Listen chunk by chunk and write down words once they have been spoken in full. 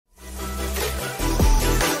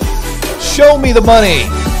Show me the money.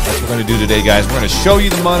 That's what we're going to do today, guys. We're going to show you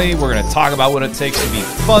the money. We're going to talk about what it takes to be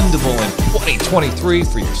fundable in 2023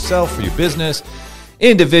 for yourself, for your business,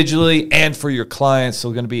 individually, and for your clients. So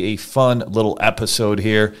it's going to be a fun little episode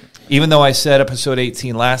here. Even though I said episode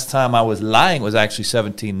 18 last time, I was lying. It was actually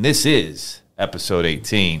 17. This is episode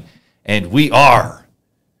 18. And we are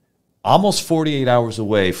almost 48 hours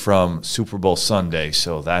away from Super Bowl Sunday.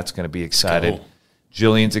 So that's going to be excited. Cool.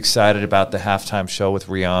 Jillian's excited about the halftime show with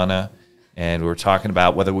Rihanna. And we were talking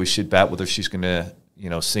about whether we should bet whether she's going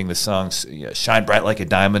to, sing the songs Shine Bright Like a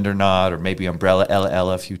Diamond or not, or maybe Umbrella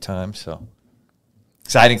Ella a few times. So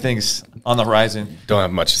exciting things on the horizon. Don't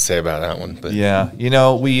have much to say about that one. But yeah.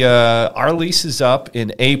 We our lease is up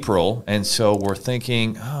in April, and so we're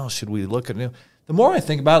thinking, should we look at it? The more I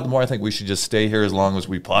think about it, the more I think we should just stay here as long as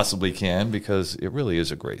we possibly can, because it really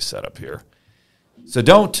is a great setup here. So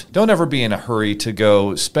don't ever be in a hurry to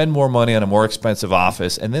go spend more money on a more expensive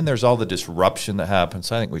office, and then there's all the disruption that happens.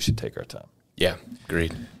 So I think we should take our time. Yeah,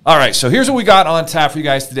 agreed. All right, so here's what we got on tap for you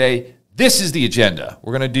guys today. This is the agenda.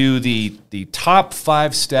 We're going to do the top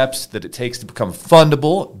 5 steps that it takes to become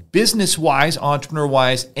fundable, business-wise,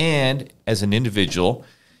 entrepreneur-wise, and as an individual.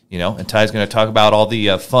 And Ty's going to talk about all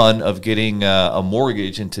the fun of getting a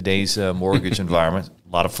mortgage in today's mortgage environment.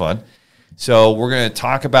 A lot of fun. So we're going to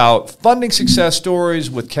talk about funding success stories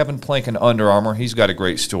with Kevin Plank and Under Armour. He's got a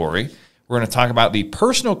great story. We're going to talk about the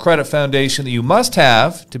personal credit foundation that you must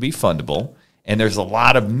have to be fundable. And there's a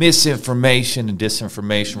lot of misinformation and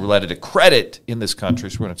disinformation related to credit in this country,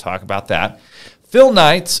 so we're going to talk about that. Phil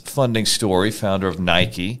Knight's funding story, founder of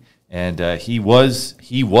Nike, and he was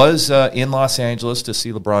in Los Angeles to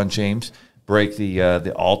see LeBron James break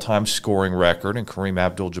the all-time scoring record, and Kareem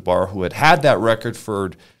Abdul-Jabbar, who had that record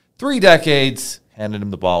for 3 decades, handed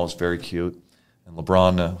him the ball. It was very cute. And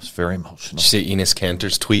LeBron was very emotional. Did you see Enes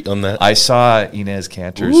Kanter's tweet on that? I saw Enes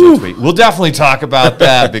Kanter's tweet. We'll definitely talk about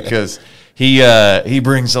that because he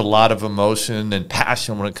brings a lot of emotion and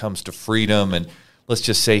passion when it comes to freedom. And let's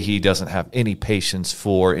just say he doesn't have any patience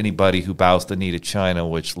for anybody who bows the knee to China,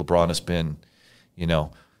 which LeBron has been,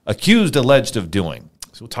 alleged of doing.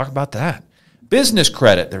 So we'll talk about that. Business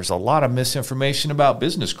credit. There's a lot of misinformation about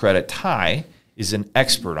business credit. Ty is an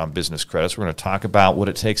expert on business credits. We're going to talk about what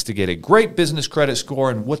it takes to get a great business credit score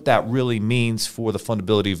and what that really means for the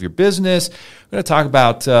fundability of your business. We're going to talk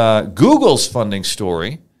about Google's funding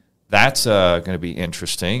story. That's going to be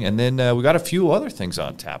interesting. And then we got a few other things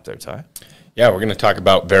on tap there, Ty. Yeah, we're going to talk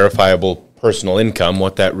about verifiable personal income,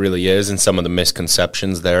 what that really is, and some of the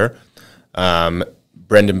misconceptions there.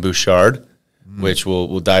 Brendan Bouchard, which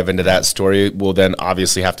we'll dive into that story. We'll then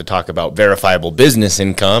obviously have to talk about verifiable business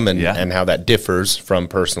income and how that differs from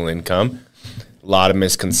personal income. A lot of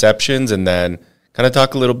misconceptions, and then kind of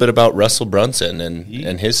talk a little bit about Russell Brunson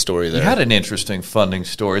and his story there. He had an interesting funding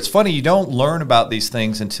story. It's funny, you don't learn about these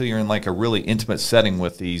things until you're in like a really intimate setting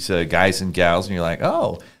with these guys and gals, and you're like,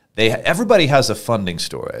 everybody has a funding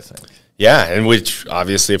story, I think. Yeah, and which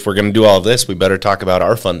obviously if we're going to do all of this, we better talk about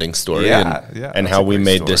our funding story and how we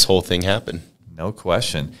made this whole thing happen. No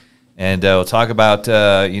question. And we'll talk about,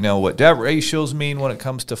 what debt ratios mean when it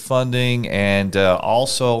comes to funding. And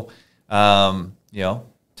also,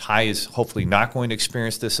 Ty is hopefully not going to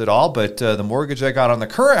experience this at all. But the mortgage I got on the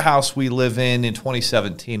current house we live in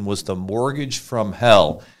 2017 was the mortgage from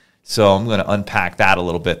hell. So I'm going to unpack that a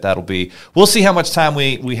little bit. We'll see how much time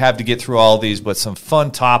we have to get through all of these, but some fun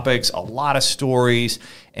topics, a lot of stories,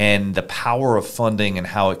 and the power of funding and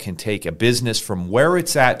how it can take a business from where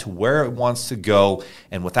it's at to where it wants to go.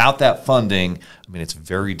 And without that funding, it's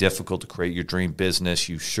very difficult to create your dream business.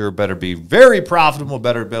 You sure better be very profitable,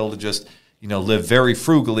 better be able to just, live very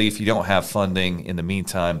frugally if you don't have funding in the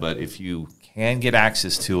meantime. But if you can get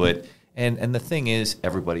access to it, and the thing is,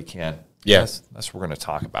 everybody can. Yes. That's what we're going to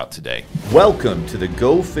talk about today. Welcome to the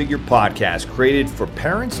Go Figure podcast, created for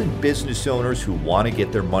parents and business owners who want to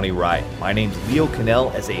get their money right. My name's Leo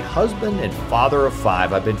Cannell. As a husband and father of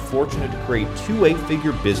 5, I've been fortunate to create 2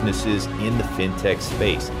 8-figure businesses in the fintech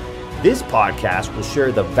space. This podcast will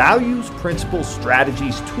share the values, principles,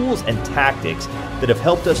 strategies, tools, and tactics that have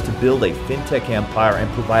helped us to build a fintech empire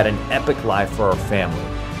and provide an epic life for our family.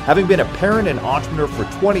 Having been a parent and entrepreneur for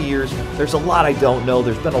 20 years, there's a lot I don't know.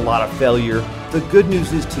 There's been a lot of failure. The good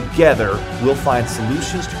news is together, we'll find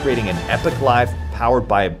solutions to creating an epic life powered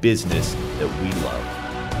by a business that we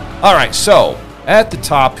love. All right, so at the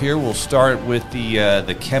top here, we'll start with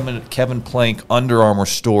the Kevin Plank Under Armour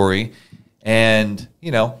story. And,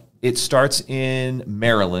 it starts in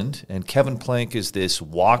Maryland. And Kevin Plank is this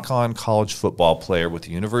walk-on college football player with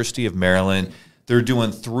the University of Maryland. They're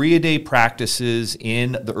doing 3-a-day practices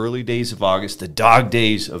in the early days of August, the dog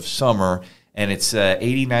days of summer, and it's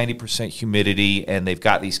 80-90% humidity, and they've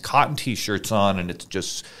got these cotton T-shirts on, and it's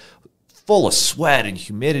just full of sweat and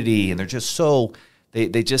humidity, and they're just so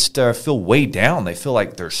they just feel weighed down. They feel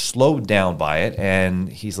like they're slowed down by it. And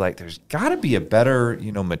he's like, there's got to be a better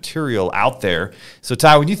material out there. So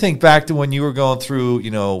Ty, when you think back to when you were going through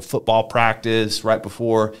football practice right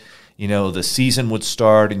before the season would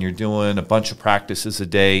start, and you're doing a bunch of practices a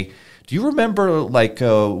day, do you remember like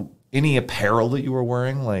any apparel that you were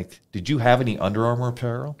wearing? Like, did you have any Under Armour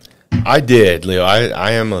apparel? I did, Leo.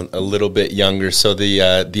 I am a little bit younger, so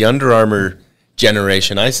the Under Armour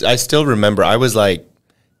generation, I still remember. I was like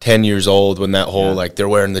 10 years old when that whole like they're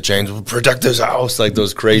wearing the chains, protect this house, like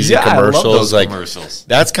those crazy commercials. I love those commercials.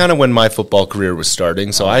 That's kind of when my football career was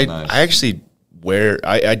starting. So I actually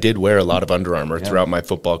I did wear a lot of Under Armour throughout my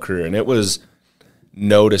football career, and it was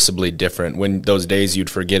noticeably different. When those days you'd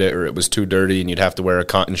forget it or it was too dirty and you'd have to wear a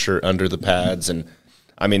cotton shirt under the pads, and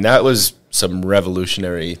I mean that was some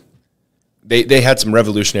revolutionary. They had some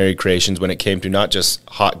revolutionary creations when it came to not just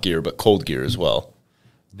hot gear, but cold gear as well.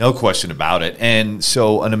 No question about it. And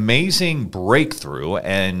so an amazing breakthrough,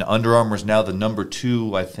 and Under Armour is now the number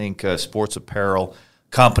 2, I think, sports apparel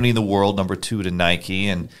company in the world, number 2 to Nike.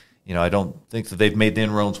 And, I don't think that they've made the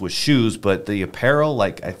inroads with shoes, but the apparel,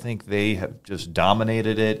 I think they have just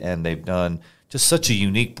dominated it, and they've done just such a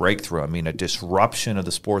unique breakthrough. I mean, a disruption of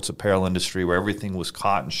the sports apparel industry where everything was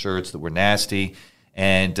cotton shirts that were nasty.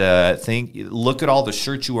 And look at all the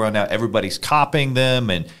shirts you wear now. Everybody's copying them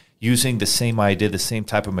and using the same idea, the same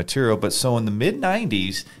type of material. But so in the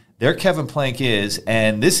mid-'90s, there Kevin Plank is,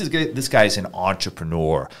 and this guy's an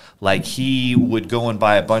entrepreneur. Like, he would go and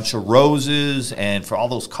buy a bunch of roses, and for all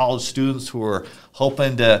those college students who are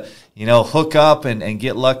hoping to, hook up and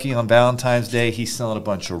get lucky on Valentine's Day, he's selling a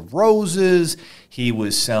bunch of roses. He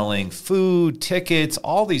was selling food, tickets,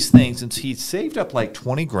 all these things, and so he saved up like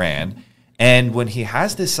 $20,000. And when he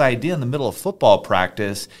has this idea in the middle of football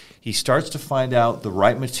practice, he starts to find out the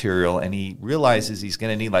right material, and he realizes he's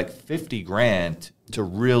going to need like $50,000 to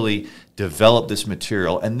really develop this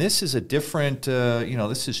material. And this is a different,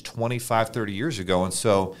 this is 25, 30 years ago. And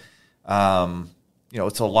so,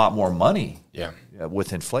 it's a lot more money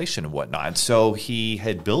with inflation and whatnot. And so he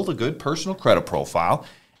had built a good personal credit profile,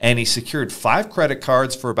 and he secured 5 credit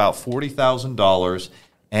cards for about $40,000.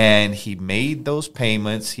 And he made those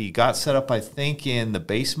payments. He got set up, I think, in the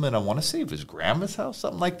basement, I want to say, of his grandma's house,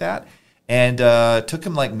 something like that. And took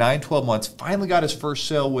him like 9-12 months. Finally got his first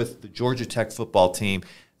sale with the Georgia Tech football team.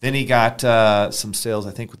 Then he got some sales,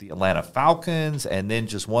 I think, with the Atlanta Falcons. And then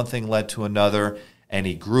just one thing led to another. And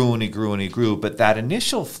he grew and he grew and he grew. But that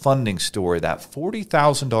initial funding story, that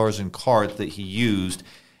 $40,000 in cards that he used,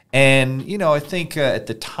 and, I think at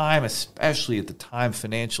the time, especially at the time,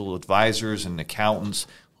 financial advisors and accountants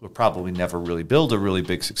who would probably never really build a really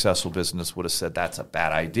big successful business would have said that's a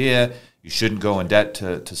bad idea. You shouldn't go in debt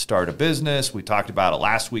to start a business. We talked about it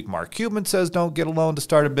last week. Mark Cuban says don't get a loan to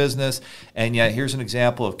start a business. And yet here's an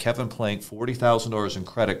example of Kevin Plank, $40,000 in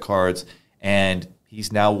credit cards, and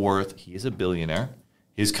he's now he is a billionaire.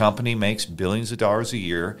 His company makes billions of dollars a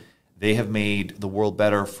year. They have made the world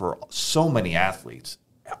better for so many athletes.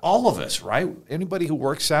 All of us, right? Anybody who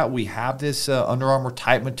works out, we have this Under Armour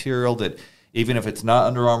type material that even if it's not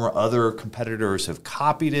Under Armour, other competitors have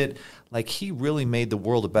copied it. Like, he really made the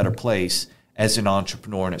world a better place as an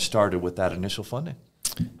entrepreneur, and it started with that initial funding.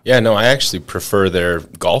 Yeah, no, I actually prefer their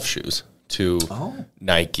golf shoes to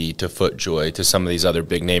Nike, to FootJoy, to some of these other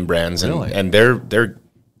big name brands. Really? And they're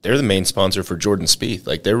the main sponsor for Jordan Spieth.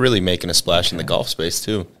 Like, they're really making a splash in the golf space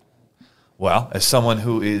too. Well, as someone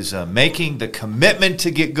who is making the commitment to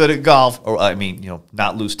get good at golf, or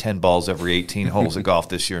not lose 10 balls every 18 holes of golf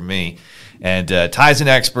this year, me. And Ty's an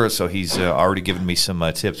expert, so he's already given me some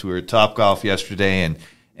tips. We were at Topgolf yesterday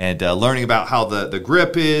and learning about how the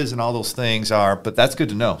grip is and all those things are. But that's good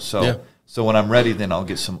to know. So when I'm ready, then I'll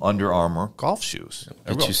get some Under Armour golf shoes.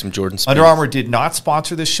 Get you some Jordan Spieth. Under Armour did not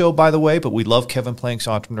sponsor this show, by the way, but we love Kevin Plank's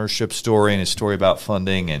entrepreneurship story and his story about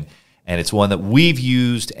funding, and it's one that we've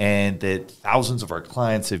used and that thousands of our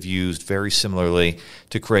clients have used very similarly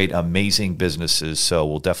to create amazing businesses. So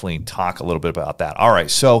we'll definitely talk a little bit about that. All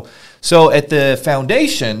right. So at the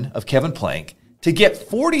foundation of Kevin Plank, to get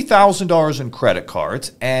 $40,000 in credit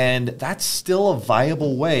cards, and that's still a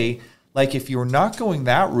viable way. Like, if you're not going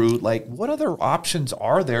that route, like, what other options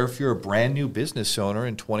are there if you're a brand new business owner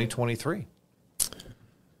in 2023?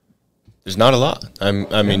 There's not a lot.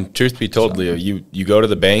 I mean, truth be told, Leo, you go to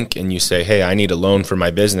the bank and you say, hey, I need a loan for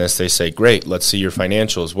my business. They say, great, let's see your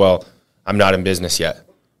financials. Well, I'm not in business yet.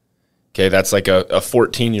 Okay, that's like a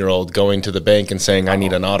 14-year-old going to the bank and saying, I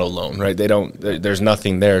need an auto loan, right? There's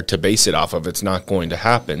nothing there to base it off of. It's not going to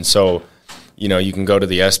happen. So you can go to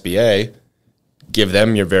the SBA, give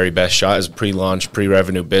them your very best shot as a pre-launch,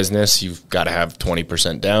 pre-revenue business. You've got to have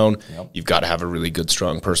 20% down. Yep. You've got to have a really good,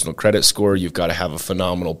 strong personal credit score. You've got to have a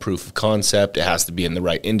phenomenal proof of concept. It has to be in the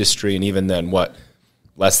right industry. And even then,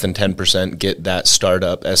 less than 10% get that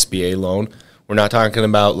startup SBA loan. We're not talking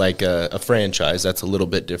about like a franchise. That's a little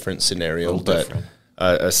bit different scenario.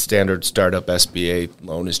 A standard startup SBA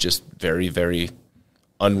loan is just very, very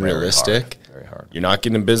unrealistic. Very hard. You're not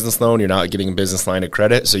getting a business loan. You're not getting a business line of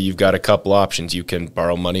credit. So you've got a couple options. You can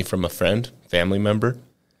borrow money from a friend, family member,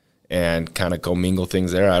 and kind of commingle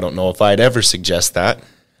things there. I don't know if I'd ever suggest that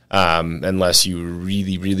unless you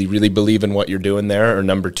really, really, really believe in what you're doing there. Or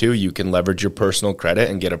number two, you can leverage your personal credit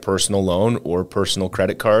and get a personal loan or personal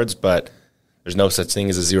credit cards. But there's no such thing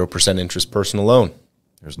as a 0% interest personal loan.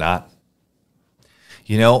 There's not.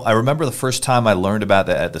 I remember the first time I learned about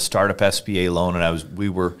the startup SBA loan, and we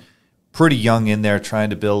were pretty young in there trying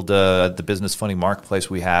to build the business funding marketplace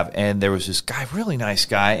we have. And there was this guy, really nice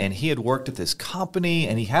guy, and he had worked at this company,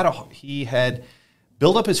 and he had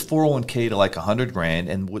built up his 401k to like $100,000,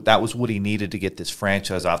 and that was what he needed to get this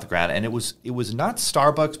franchise off the ground. And it was not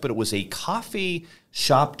Starbucks, but it was a coffee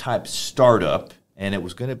shop type startup, and it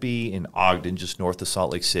was going to be in Ogden, just north of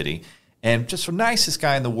Salt Lake City. And just the nicest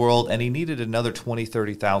guy in the world, and he needed another $20,000,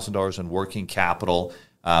 $30,000 in working capital,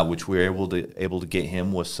 which we were able to get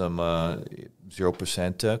him with some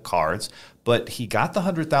 0% cards. But he got the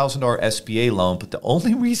 $100,000 SBA loan, but the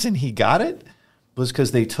only reason he got it was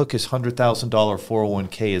because they took his $100,000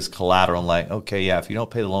 401k as collateral. And like, okay, yeah, if you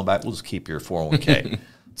don't pay the loan back, we'll just keep your 401k.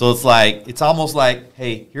 So it's almost like,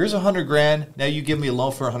 hey, here's $100,000. Now you give me a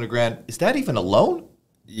loan for $100,000. Is that even a loan?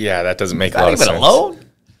 Yeah, that doesn't make a lot of sense. Is that even a loan?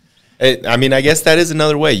 I guess that is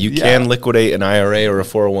another way. You can liquidate an IRA or a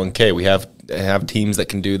 401k. We have teams that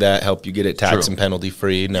can do that, help you get it tax and penalty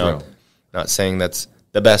free. No, not saying that's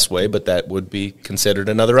the best way, but that would be considered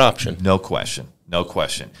another option. No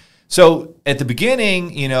question. So at the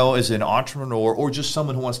beginning, as an entrepreneur or just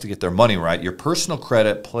someone who wants to get their money right, your personal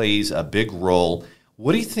credit plays a big role.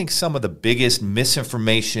 What do you think some of the biggest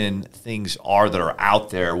misinformation things are that are out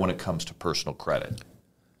there when it comes to personal credit?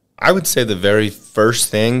 I would say the very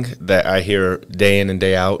first thing that I hear day in and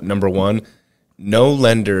day out, number one, no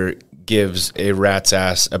lender gives a rat's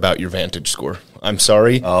ass about your Vantage score. I'm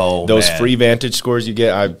sorry. Those free Vantage scores you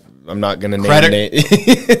get, I'm not going to name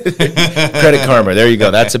it. Credit Karma. There you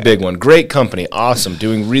go. That's a big one. Great company. Awesome.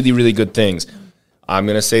 Doing really, really good things. I'm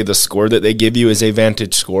going to say the score that they give you is a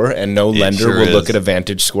Vantage score, and no lender will look at a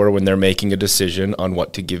Vantage score when they're making a decision on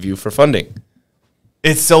what to give you for funding.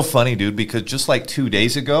 It's so funny, dude, because just like 2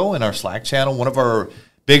 days ago in our Slack channel, one of our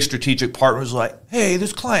big strategic partners was like, hey,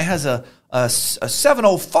 this client has a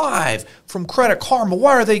 705 from Credit Karma.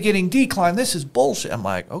 Why are they getting declined? This is bullshit. I'm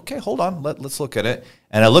like, okay, hold on. Let's look at it.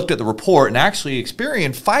 And I looked at the report, and actually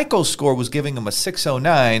Experian FICO score was giving him a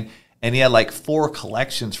 609, and he had like 4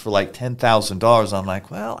 collections for like $10,000. I'm like,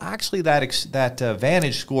 well, actually that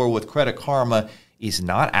Vantage score with Credit Karma is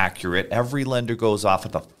not accurate. Every lender goes off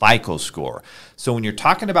of the FICO score. So when you're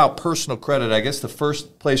talking about personal credit, I guess the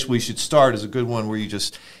first place we should start is a good one where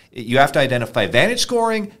you have to identify Vantage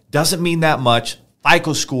scoring. Doesn't mean that much.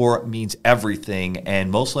 FICO score means everything,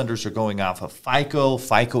 and most lenders are going off of FICO.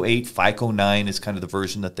 FICO 8, FICO 9 is kind of the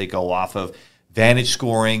version that they go off of. Vantage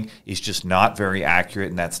scoring is just not very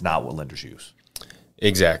accurate, and that's not what lenders use.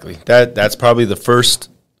 Exactly. That's probably the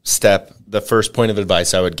first step, the first point of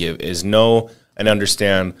advice I would give is know and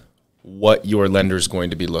understand what your lender is going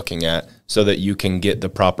to be looking at so that you can get the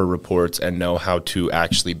proper reports and know how to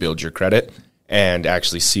actually build your credit and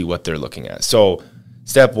actually see what they're looking at. So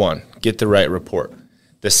step one, get the right report.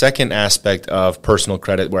 The second aspect of personal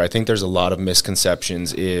credit where I think there's a lot of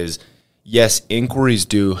misconceptions is, yes, inquiries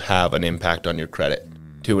do have an impact on your credit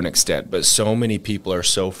to an extent, but so many people are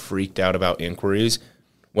so freaked out about inquiries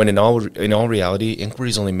when in all reality,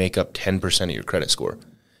 inquiries only make up 10% of your credit score.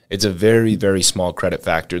 It's a very, very small credit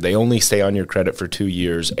factor. They only stay on your credit for 2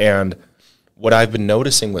 years. And what I've been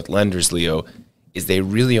noticing with lenders, Leo, is they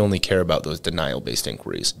really only care about those denial-based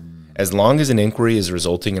inquiries. As long as an inquiry is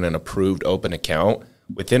resulting in an approved open account,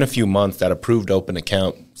 within a few months, that approved open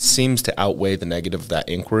account seems to outweigh the negative of that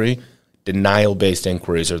inquiry. Denial-based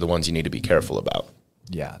inquiries are the ones you need to be careful about.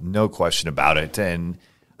 Yeah, no question about it. And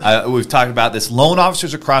we've talked about this. Loan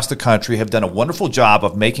officers across the country have done a wonderful job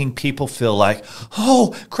of making people feel like,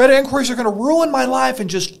 oh, credit inquiries are going to ruin my life and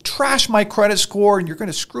just trash my credit score, and you're going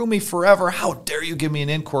to screw me forever. How dare you give me an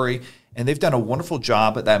inquiry? And they've done a wonderful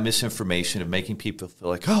job at that misinformation of making people feel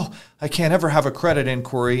like, oh, I can't ever have a credit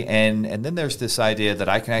inquiry. And then there's this idea that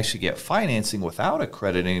I can actually get financing without a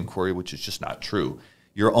credit inquiry, which is just not true.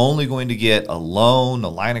 you're only going to get a loan, a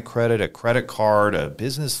line of credit, a credit card, a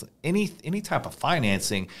business, any type of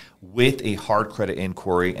financing with a hard credit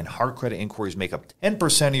inquiry. And hard credit inquiries make up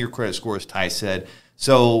 10% of your credit score, as Ty said.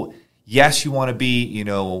 So yes, you want to be, you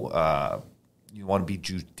want to be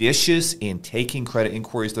judicious in taking credit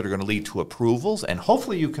inquiries that are going to lead to approvals. And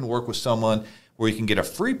hopefully you can work with someone where you can get a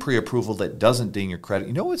free pre-approval that doesn't ding your credit.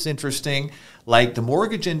 You know what's interesting? Like the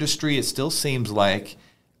mortgage industry, it still seems like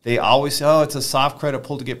they always say, oh, it's a soft credit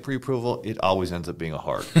pull to get pre-approval. It always ends up being a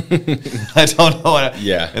hard. I don't know.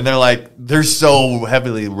 Yeah. And they're so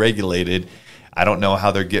heavily regulated. I don't know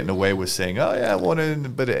how they're getting away with saying, oh, yeah, I want to,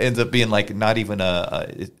 but it ends up being like not even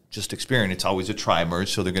just Experian. It's always a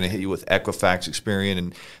tri-merge. So they're going to hit you with Equifax, Experian,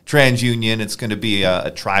 and TransUnion. It's going to be a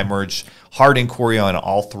tri-merge hard inquiry on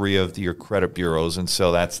all three of your credit bureaus. And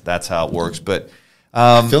so that's how it works. But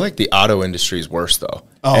I feel like the auto industry is worse, though.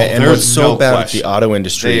 Oh, and there's what's so no bad question. with the auto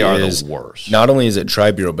industry They are is the worst. Not only is it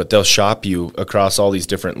tri-bureau, but they'll shop you across all these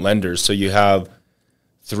different lenders. So you have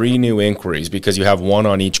 3 new inquiries because you have one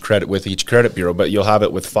on each credit with each credit bureau, but you'll have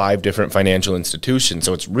it with 5 different financial institutions.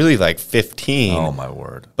 So it's really like 15. Oh, my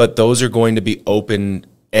word. But those are going to be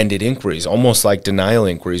open-ended inquiries, almost like denial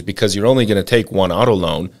inquiries, because you're only going to take one auto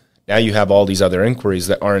loan. Now you have all these other inquiries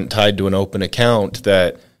that aren't tied to an open account.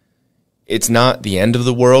 That it's not the end of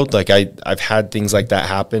the world. Like I've had things like that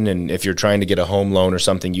happen, and if you're trying to get a home loan or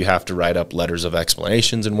something, you have to write up letters of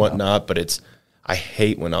explanations and whatnot. But I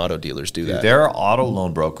hate when auto dealers do that. There are auto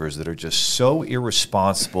loan brokers that are just so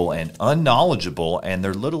irresponsible and unknowledgeable, and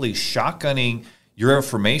they're literally shotgunning your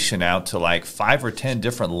information out to like 5 or 10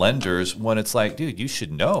 different lenders when it's like, dude, you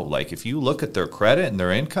should know. Like if you look at their credit and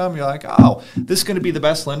their income, you're like, oh, this is going to be the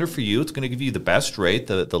best lender for you. It's going to give you the best rate,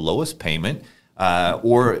 the lowest payment,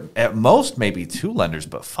 or at most maybe 2 lenders,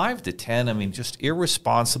 but 5 to 10, I mean, just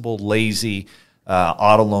irresponsible, lazy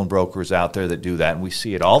auto loan brokers out there that do that, and we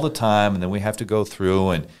see it all the time. And then we have to go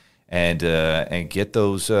through and get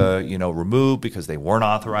those removed because they weren't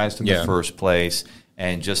authorized in the first place,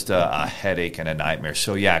 and just a headache and a nightmare.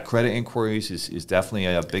 So yeah, credit inquiries is definitely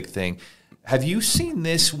a big thing. Have you seen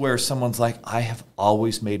this where someone's like, I have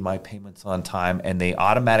always made my payments on time, and they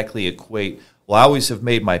automatically equate, well, I always have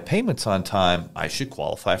made my payments on time, I should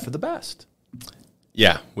qualify for the best?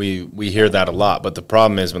 Yeah, we hear that a lot. But the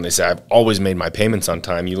problem is when they say, I've always made my payments on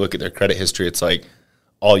time, you look at their credit history, it's like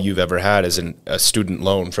all you've ever had is a student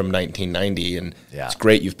loan from 1990. And It's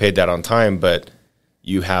great you've paid that on time, but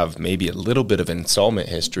you have maybe a little bit of installment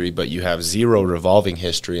history, but you have 0 revolving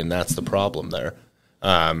history, and that's the problem there.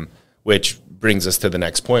 Which brings us to the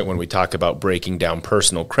next point when we talk about breaking down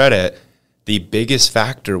personal credit. The biggest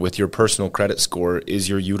factor with your personal credit score is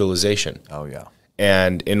your utilization. Oh, yeah.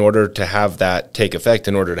 And in order to have that take effect,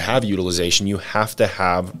 in order to have utilization, you have to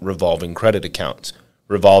have revolving credit accounts.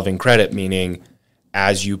 Revolving credit meaning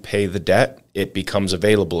as you pay the debt, it becomes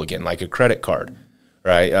available again, like a credit card,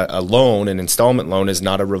 right? A loan, an installment loan, is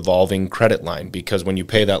not a revolving credit line because when you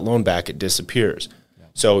pay that loan back, it disappears. Yeah.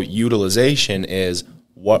 So utilization is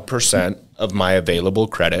what percent of my available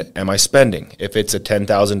credit am I spending? If it's a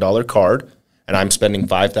 $10,000 card and I'm spending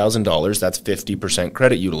 $5,000, that's 50%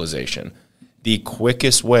 credit utilization. The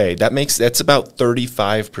quickest way, that's about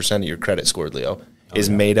 35% of your credit score, Leo, is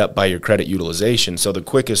made up by your credit utilization. So the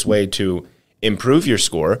quickest way to improve your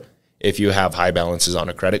score, if you have high balances on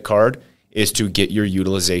a credit card, is to get your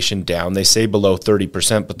utilization down. They say below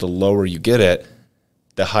 30%, but the lower you get it,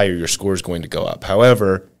 the higher your score is going to go up.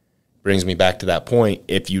 However, brings me back to that point,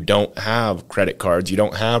 if you don't have credit cards, you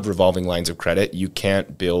don't have revolving lines of credit, you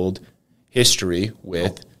can't build history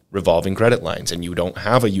with revolving credit lines, and you don't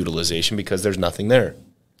have a utilization because there's nothing there.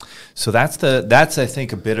 So that's I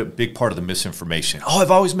think a big part of the misinformation. Oh,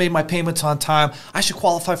 I've always made my payments on time. I should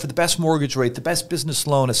qualify for the best mortgage rate, the best business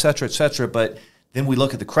loan, et cetera, et cetera. But then we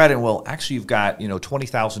look at the credit, and well, actually you've got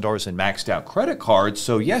 $20,000 in maxed out credit cards.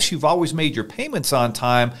 So yes, you've always made your payments on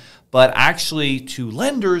time, but actually to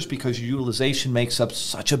lenders, because your utilization makes up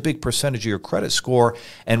such a big percentage of your credit score,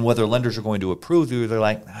 and whether lenders are going to approve you, they're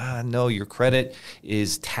like, no, your credit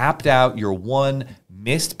is tapped out. Your one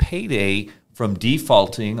missed payday from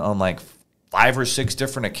defaulting on like 5 or 6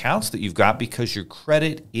 different accounts that you've got because your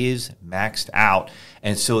credit is maxed out.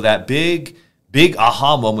 And so that big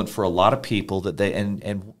aha moment for a lot of people that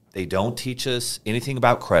they don't teach us anything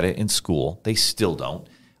about credit in school. They still don't.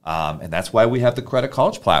 And that's why we have the Credit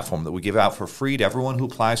College platform that we give out for free to everyone who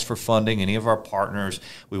applies for funding, any of our partners.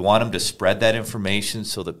 We want them to spread that information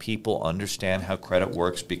so that people understand how credit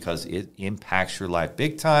works because it impacts your life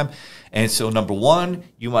big time. And so, number one,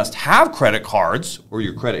 you must have credit cards or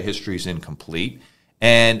your credit history is incomplete.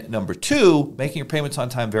 And number two, making your payments on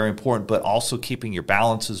time, very important, but also keeping your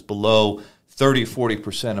balances below 30,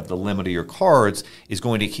 40% of the limit of your cards is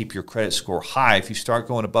going to keep your credit score high. If you start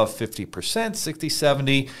going above 50%, 60,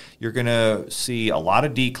 70, you're going to see a lot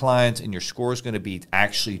of declines, and your score is going to be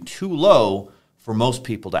actually too low for most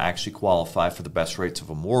people to actually qualify for the best rates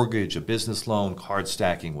of a mortgage, a business loan, card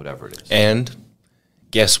stacking, whatever it is. And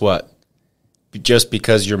guess what? Just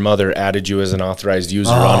because your mother added you as an authorized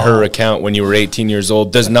user on her account when you were 18 years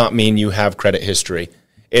old does not mean you have credit history.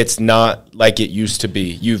 It's not like it used to be.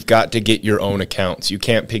 You've got to get your own accounts. You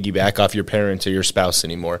can't piggyback off your parents or your spouse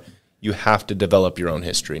anymore. You have to develop your own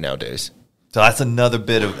history nowadays. So that's another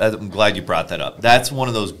bit of, I'm glad you brought that up. That's one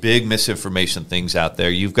of those big misinformation things out there.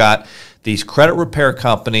 You've got these credit repair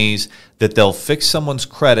companies that they'll fix someone's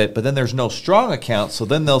credit, but then there's no strong account. So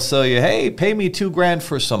then they'll sell you, hey, pay me $2,000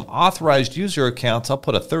 for some authorized user accounts. I'll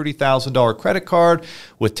put a $30,000 credit card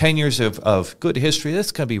with 10 years of good history.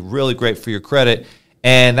 That's going to be really great for your credit.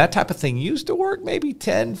 And that type of thing used to work maybe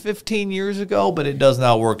 10, 15 years ago, but it does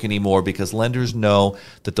not work anymore because lenders know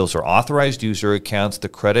that those are authorized user accounts. The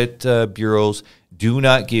credit bureaus do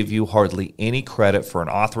not give you hardly any credit for an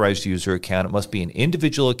authorized user account. It must be an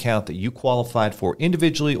individual account that you qualified for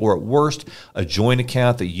individually, or at worst, a joint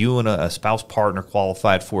account that you and a spouse partner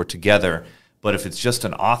qualified for together. But if it's just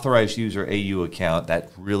an authorized user AU account, that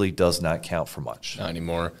really does not count for much. Not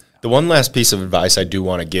anymore. The one last piece of advice I do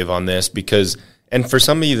want to give on this, because and for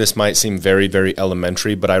some of you, this might seem very, very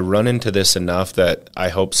elementary, but I run into this enough that I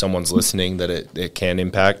hope someone's listening that it can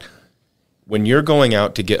impact. When you're going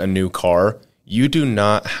out to get a new car, you do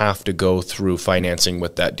not have to go through financing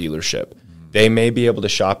with that dealership. They may be able to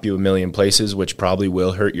shop you a million places, which probably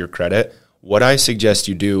will hurt your credit. What I suggest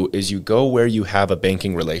you do is you go where you have a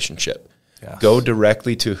banking relationship. Yes. Go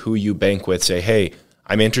directly to who you bank with. Say, hey,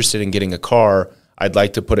 I'm interested in getting a car. I'd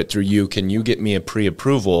like to put it through you. Can you get me a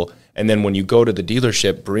pre-approval? And then when you go to the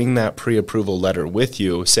dealership, bring that pre-approval letter with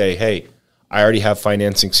you. Say, hey, I already have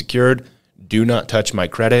financing secured. Do not touch my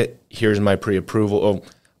credit. Here's my pre-approval. Oh,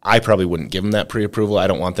 I probably wouldn't give them that pre-approval. I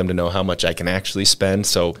don't want them to know how much I can actually spend.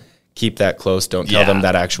 So keep that close. Don't tell them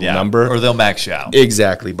that actual number. Or they'll max you out.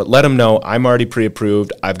 Exactly. But let them know I'm already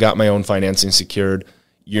pre-approved. I've got my own financing secured.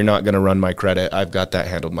 You're not going to run my credit. I've got that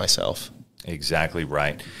handled myself. Exactly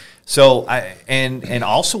right. So, and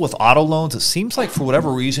also with auto loans, it seems like for whatever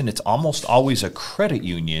reason, it's almost always a credit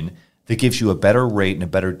union that gives you a better rate and a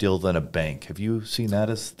better deal than a bank. Have you seen that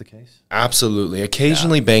as the case? Absolutely.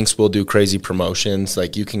 Occasionally, banks will do crazy promotions.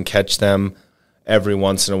 Like you can catch them every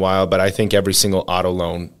once in a while, but I think every single auto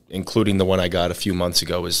loan, including the one I got a few months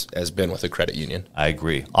ago, has been with a credit union. I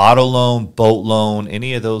agree. Auto loan, boat loan,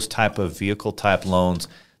 any of those type of vehicle type loans,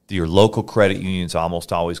 your local credit union is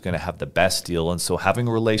almost always going to have the best deal. And so having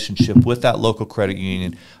a relationship with that local credit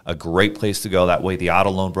union, a great place to go. That way the auto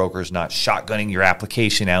loan broker is not shotgunning your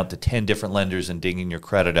application out to 10 different lenders and digging your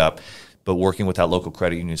credit up, but working with that local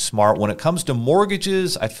credit union is smart. When it comes to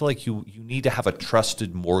mortgages, I feel like you need to have a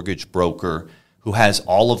trusted mortgage broker who has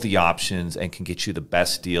all of the options and can get you the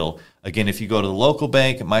best deal. Again, if you go to the local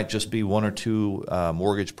bank, it might just be one or two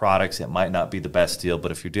mortgage products. It might not be the best deal,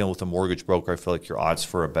 but if you're dealing with a mortgage broker, I feel like your odds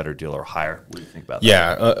for a better deal are higher. What do you think about that?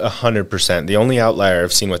 Yeah, 100%. The only outlier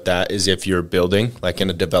I've seen with that is if you're building, like in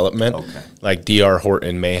a development, like D.R.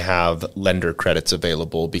 Horton may have lender credits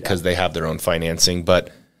available because they have their own financing. But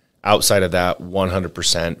outside of that,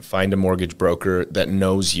 100%, find a mortgage broker that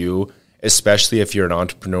knows you, especially if you're an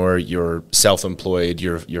entrepreneur, you're self-employed,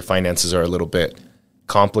 your finances are a little bit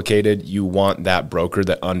complicated. You want that broker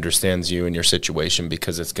that understands you and your situation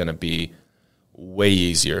because it's going to be way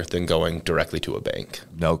easier than going directly to a bank.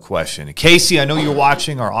 No question. Casey, I know you're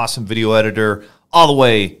watching, our awesome video editor all the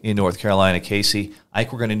way in North Carolina. Casey, I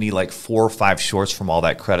think we're going to need like 4 or 5 shorts from all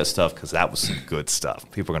that credit stuff because that was some good stuff.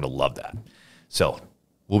 People are going to love that. So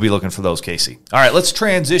we'll be looking for those, Casey. All right, let's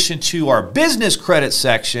transition to our business credit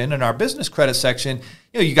section. In our business credit section,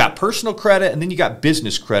 you got personal credit and then you got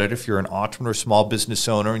business credit if you're an entrepreneur, small business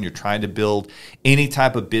owner, and you're trying to build any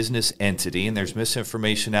type of business entity. And there's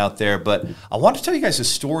misinformation out there. But I want to tell you guys a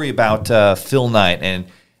story about Phil Knight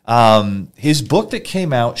and his book that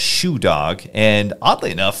came out, Shoe Dog. And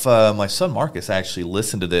oddly enough, my son Marcus actually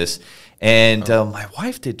listened to this. And my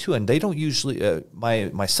wife did too, and they don't usually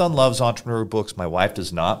my son loves entrepreneur books, my wife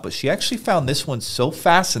does not, but she actually found this one so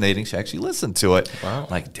fascinating, she actually listened to it. Wow.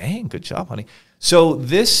 Like, dang, good job, honey. So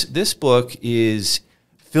this book is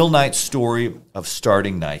Phil Knight's story of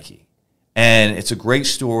starting Nike. And it's a great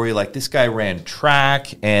story. Like, this guy ran track,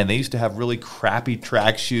 and they used to have really crappy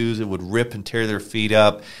track shoes that would rip and tear their feet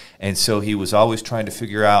up. And so he was always trying to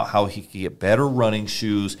figure out how he could get better running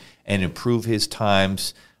shoes and improve his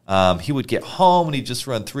times. He would get home and he'd just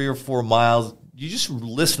run 3 or 4 miles, you just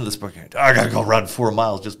listen to this book, and I got to go run 4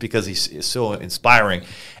 miles just because he's so inspiring.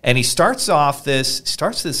 And he starts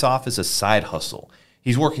this off as a side hustle.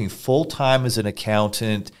 He's working full-time as an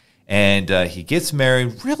accountant, and he gets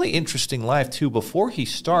married. Really interesting life, too. Before he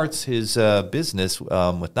starts his business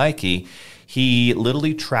with Nike, he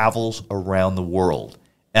literally travels around the world.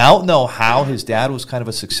 And I don't know how. His dad was kind of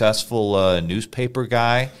a successful newspaper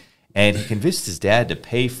guy, and he convinced his dad to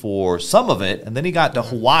pay for some of it. And then he got to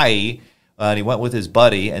Hawaii, and he went with his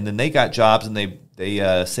buddy, and then they got jobs, and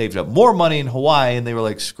they saved up more money in Hawaii, and they were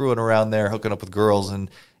like screwing around there, hooking up with girls, and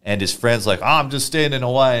his friend's like, I'm just staying in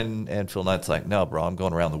Hawaii, and Phil Knight's like, no, bro, I'm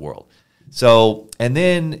going around the world. So, and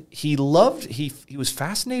then he was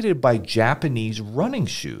fascinated by Japanese running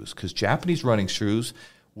shoes, because Japanese running shoes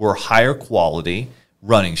were higher quality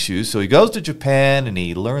running shoes. So he goes to Japan and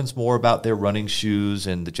he learns more about their running shoes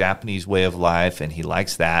and the Japanese way of life, and he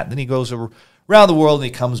likes that. And then he goes around the world and he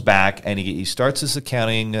comes back and he starts his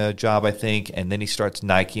accounting job, I think, and then he starts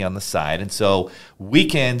Nike on the side. And so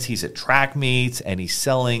weekends he's at track meets and he's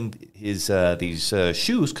selling his these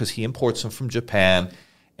shoes because he imports them from Japan.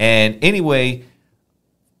 And anyway,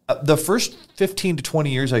 the first 15 to 20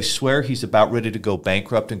 years, I swear he's about ready to go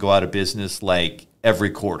bankrupt and go out of business like every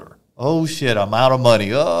quarter. Oh, shit, I'm out of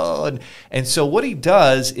money. Oh, and so what he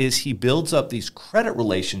does is he builds up these credit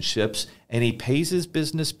relationships, and he pays his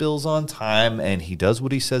business bills on time, and he does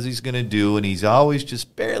what he says he's going to do, and he's always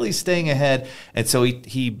just barely staying ahead. And so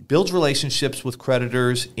he builds relationships with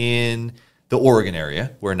creditors in the Oregon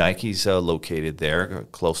area, where Nike's located there,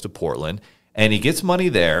 close to Portland, and he gets money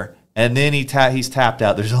there. And then he's tapped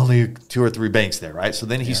out. There's only 2 or 3 banks there, right? So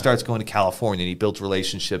then he starts going to California, and he builds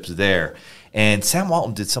relationships there. And Sam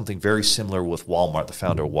Walton did something very similar with Walmart, the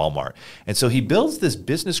founder of Walmart. And so he builds this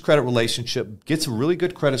business credit relationship, gets a really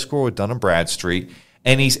good credit score with Dun & Bradstreet,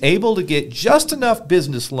 and he's able to get just enough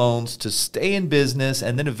business loans to stay in business.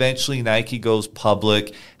 And then eventually Nike goes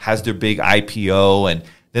public, has their big IPO, and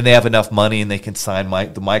then they have enough money and they can sign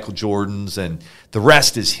the Michael Jordans, and the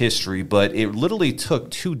rest is history. But it literally took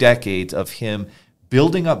 2 decades of him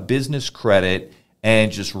building up business credit and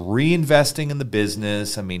just reinvesting in the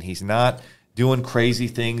business. I mean, he's not doing crazy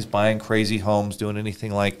things, buying crazy homes, doing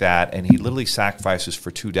anything like that. And he literally sacrifices for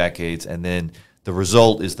 2 decades. And then the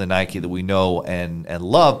result is the Nike that we know and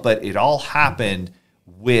love. But it all happened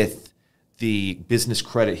with the business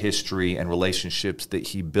credit history and relationships that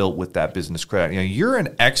he built with that business credit. You know, you're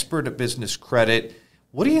an expert at business credit.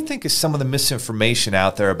 What do you think is some of the misinformation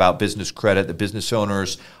out there about business credit that business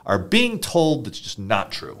owners are being told that's just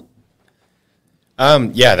not true?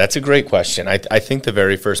 Yeah, that's a great question. I think the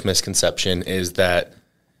very first misconception is that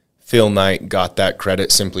Phil Knight got that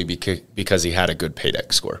credit simply because he had a good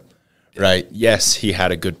paydex score, right? Yes, he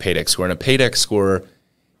had a good paydex score. And a paydex score,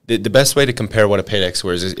 the best way to compare what a paydex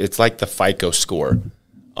score is it's like the FICO score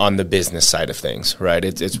on the business side of things, right?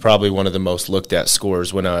 It's probably one of the most looked at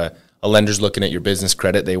scores. When a lender's looking at your business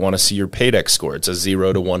credit, they want to see your paydex score. It's a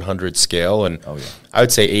 0 to 100 scale, and I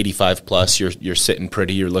would say 85 plus, you're sitting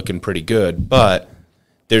pretty, you're looking pretty good. But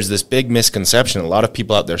there's this big misconception. A lot of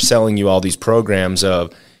people out there selling you all these programs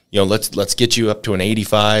of, you know, let's get you up to an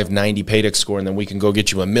 85, 90 paydex score, and then we can go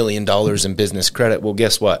get you $1 million in business credit. Well,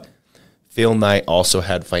 guess what? Phil Knight also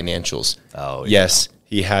had financials. Oh, yeah. Yes,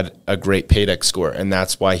 he had a great paydex score, and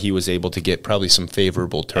that's why he was able to get probably some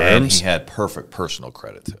favorable terms. And he had perfect personal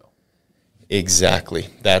credit, too. Exactly.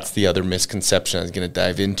 That's the other misconception I was going to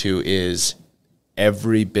dive into is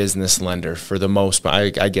every business lender, for the most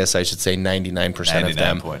part, I guess I should say 99% of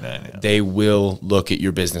them, they will look at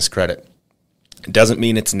your business credit. It doesn't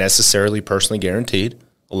mean it's necessarily personally guaranteed.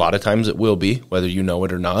 A lot of times it will be, whether you know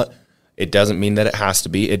it or not. It doesn't mean that it has to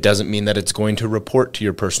be. It doesn't mean that it's going to report to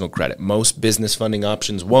your personal credit. Most business funding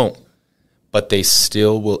options won't, but they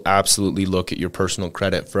still will absolutely look at your personal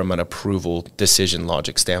credit from an approval decision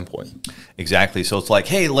logic standpoint. Exactly. So it's like,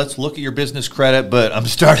 hey, let's look at your business credit, but I'm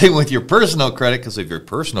starting with your personal credit because if your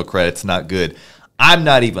personal credit's not good, I'm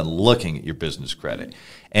not even looking at your business credit.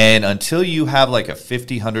 And until you have like a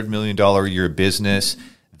 $50, $100 million a year business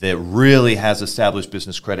that really has established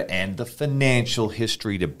business credit and the financial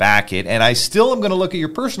history to back it. And I still am going to look at your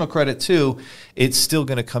personal credit too. It's still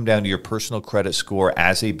going to come down to your personal credit score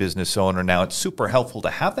as a business owner. Now, it's super helpful to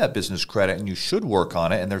have that business credit, and you should work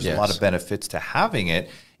on it. And there's a lot of benefits to having it.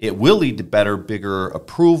 It will lead to better, bigger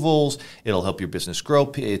approvals. It'll help your business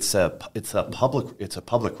grow. It's a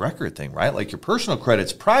public record thing, right? Like your personal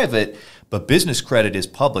credit's private, but business credit is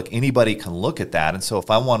public. Anybody can look at that. And so if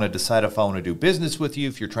I want to decide if I want to do business with you,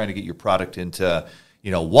 if you're trying to get your product into,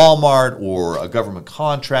 Walmart or a government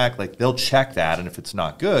contract, like they'll check that. And if it's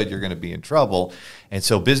not good, you're going to be in trouble. And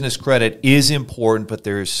so business credit is important, but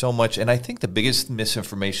there's so much. And I think the biggest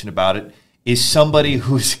misinformation about it is somebody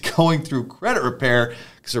who's going through credit repair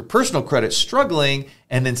because their personal credit's struggling.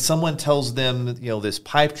 And then someone tells them, this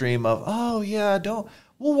pipe dream of, oh yeah,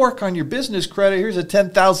 we'll work on your business credit. Here's a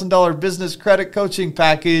 $10,000 business credit coaching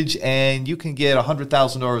package, and you can get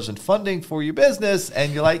 $100,000 in funding for your business.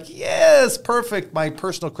 And you're like, yes, perfect. My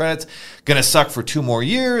personal credit's going to suck for 2 more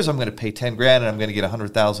years. I'm going to pay $10,000 and I'm going to get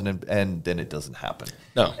 $100,000, and then it doesn't happen.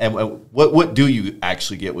 No. And what do you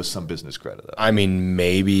actually get with some business credit, though? I mean,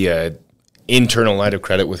 maybe a internal line of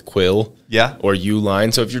credit with Quill, yeah, or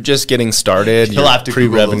Uline. So if you're just getting started, you'll have to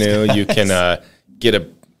pre-revenue, you can get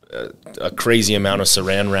a crazy amount of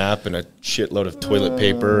saran wrap and a shitload of toilet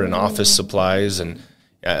paper and office supplies. And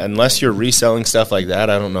unless you're reselling stuff like that,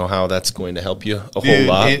 I don't know how that's going to help you whole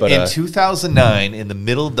lot. In 2009, in the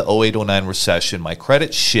middle of the 08-09 recession, my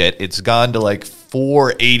credit's shit. It's gone to like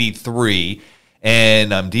 483.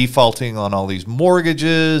 And I'm defaulting on all these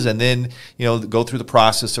mortgages, and then, go through the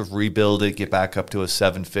process of rebuild it, get back up to a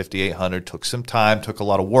 750, 800. Took some time, took a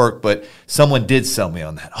lot of work, but someone did sell me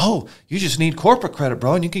on that. Oh, you just need corporate credit,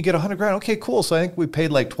 bro, and you can get $100,000. Okay, cool. So I think we paid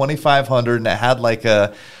like $2,500, and it had like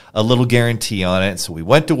a little guarantee on it. So we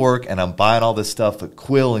went to work, and I'm buying all this stuff at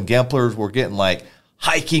Quill and Gemplers. We're getting like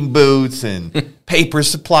hiking boots and paper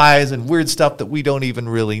supplies and weird stuff that we don't even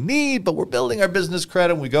really need, but we're building our business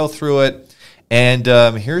credit, and we go through it. And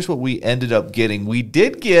here's what we ended up getting. We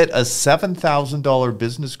did get a $7,000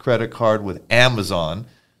 business credit card with Amazon.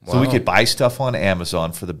 Wow. So we could buy stuff on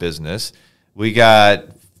Amazon for the business. We got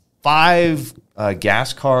 5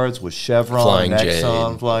 gas cards with Chevron, Flying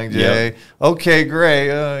Exxon, J. Flying J. Yep. Okay,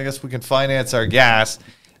 great. I guess we can finance our gas.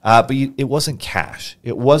 But it wasn't cash.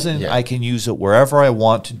 It wasn't I can use it wherever I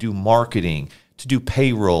want to do marketing, to do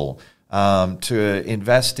payroll, to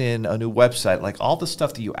invest in a new website, like all the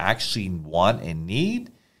stuff that you actually want and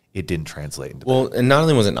need, it didn't translate into that. And not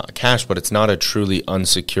only was it not cash, but it's not a truly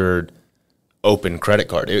unsecured open credit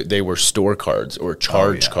card. They were store cards or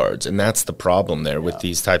charge cards, and that's the problem there with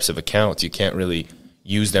these types of accounts. You can't really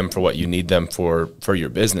use them for what you need them for your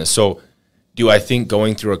business. So do I think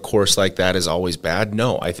going through a course like that is always bad?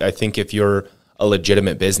 No. I think if you're a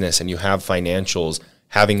legitimate business and you have financials,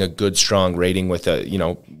 having a good, strong rating with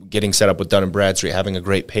getting set up with Dun & Bradstreet, having a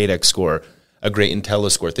great Paydex score, a great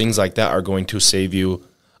Intella score, things like that are going to save you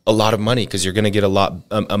a lot of money because you're going to get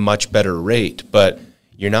a much better rate, but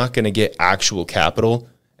you're not going to get actual capital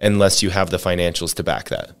unless you have the financials to back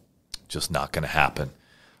that. Just not going to happen.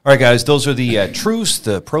 All right, guys, those are the truths,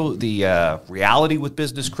 the reality with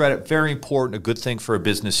business credit. Very important, a good thing for a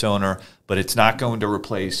business owner, but it's not going to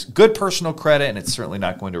replace good personal credit, and it's certainly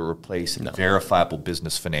not going to replace verifiable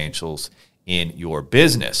business financials in your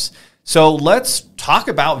business. So let's talk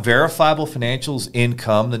about verifiable financials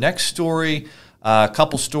income. The next story, a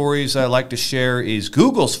couple stories I like to share, is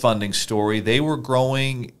Google's funding story. They were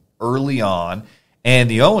growing early on, and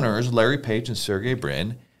the owners, Larry Page and Sergey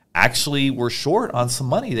Brin, actually were short on some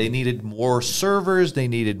money. They needed more servers. They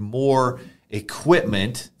needed more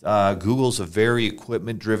equipment. Google's a very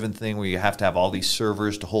equipment-driven thing where you have to have all these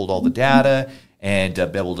servers to hold all the data and be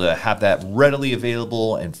able to have that readily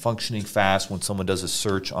available and functioning fast when someone does a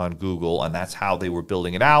search on Google, and that's how they were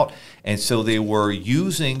building it out. And so they were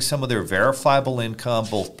using some of their verifiable income,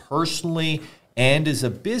 both personally and as a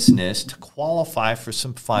business, to qualify for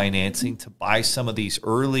some financing to buy some of these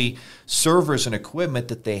early servers and equipment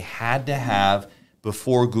that they had to have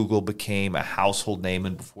before Google became a household name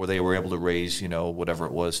and before they were able to raise, whatever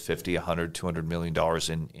it was, $50, $100, $200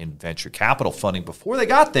 million in venture capital funding. Before they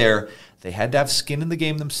got there, they had to have skin in the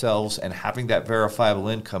game themselves, and having that verifiable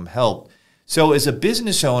income helped. So as a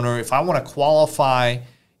business owner, if I want to qualify,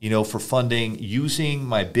 for funding using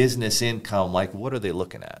my business income, like what are they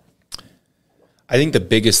looking at? I think the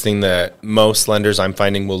biggest thing that most lenders I'm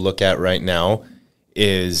finding will look at right now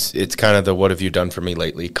is it's kind of the "what have you done for me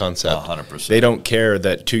lately" concept. 100%. They don't care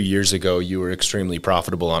that 2 years ago you were extremely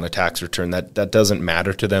profitable on a tax return. That doesn't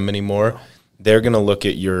matter to them anymore. No. They're going to look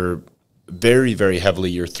at your very, very heavily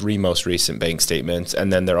your 3 most recent bank statements,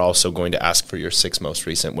 and then they're also going to ask for your 6 most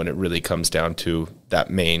recent when it really comes down to that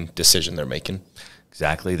main decision they're making.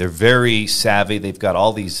 Exactly. They're very savvy. They've got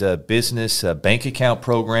all these business bank account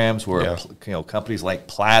programs where companies like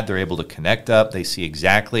Plaid, they're able to connect up. They see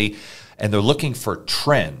exactly, and they're looking for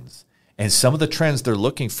trends. And some of the trends they're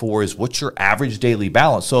looking for is what's your average daily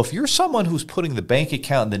balance. So if you're someone who's putting the bank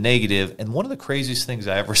account in the negative, and one of the craziest things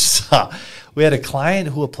I ever saw, we had a client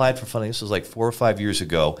who applied for funding. This was like 4 or 5 years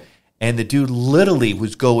ago, And the dude literally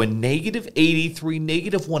was going negative 83,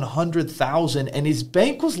 negative 100,000, and his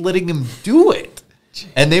bank was letting him do it.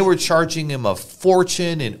 And they were charging him a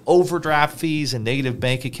fortune in overdraft fees and negative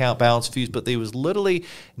bank account balance fees, but they was literally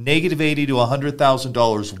negative $80,000 to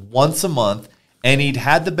 $100,000 once a month. And he'd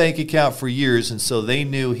had the bank account for years, and so they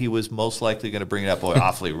knew he was most likely going to bring it up. Boy,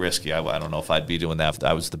 awfully risky. I don't know if I'd be doing that if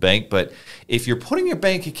I was the bank. But if you're putting your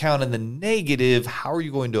bank account in the negative, how are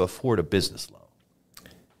you going to afford a business loan?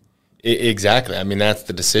 Exactly. I mean, that's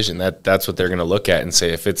the decision. That's what they're going to look at and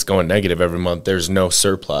say, if it's going negative every month, there's no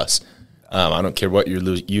surplus. I don't care what you're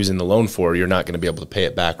using the loan for, you're not going to be able to pay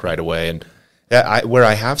it back right away. And where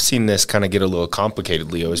I have seen this kind of get a little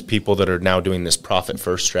complicated, Leo, is people that are now doing this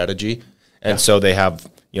profit-first strategy. And so they have,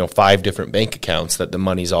 5 different bank accounts that the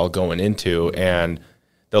money's all going into, and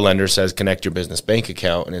the lender says, connect your business bank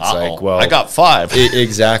account. And it's like, well, I got 5.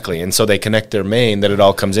 Exactly. And so they connect their main that it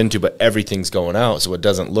all comes into, but everything's going out. So it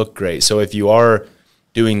doesn't look great. So if you are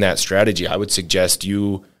doing that strategy, I would suggest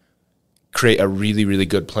you create a really, really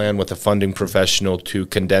good plan with a funding professional to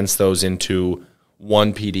condense those into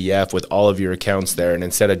one PDF with all of your accounts there. And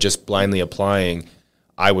instead of just blindly applying,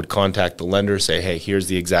 I would contact the lender, say, hey, here's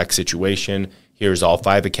the exact situation. Here's all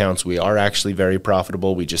 5 accounts. We are actually very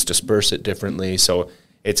profitable. We just disperse it differently. So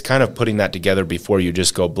it's kind of putting that together before you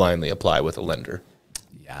just go blindly apply with a lender.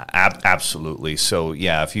 Yeah, absolutely. So,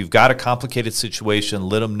 yeah, if you've got a complicated situation,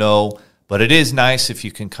 let them know. But it is nice if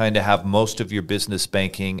you can kind of have most of your business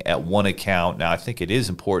banking at one account. Now, I think it is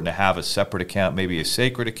important to have a separate account, maybe a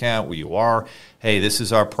sacred account where you are, hey, this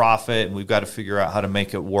is our profit, and we've got to figure out how to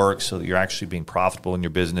make it work so that you're actually being profitable in your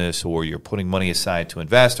business, or you're putting money aside to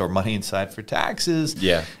invest, or money aside for taxes.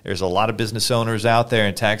 Yeah. There's a lot of business owners out there,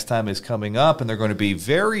 and tax time is coming up, and they're going to be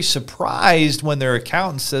very surprised when their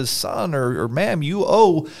accountant says, son or ma'am, you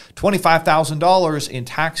owe $25,000 in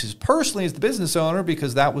taxes personally as the business owner,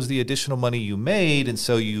 because that was the additional money you made, and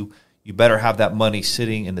so you better have that money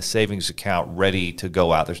sitting in the savings account ready to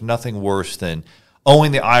go out. There's nothing worse than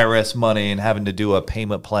owing the IRS money and having to do a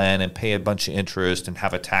payment plan and pay a bunch of interest and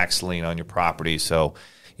have a tax lien on your property. So,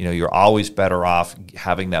 you're always better off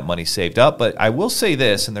having that money saved up. But I will say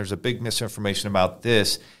this, and there's a big misinformation about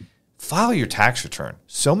this, file your tax return.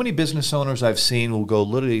 So many business owners I've seen will go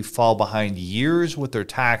literally fall behind years with their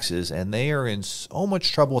taxes, and they are in so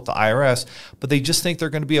much trouble with the IRS, but they just think they're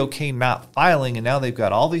going to be okay not filing, and now they've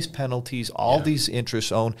got all these penalties, all these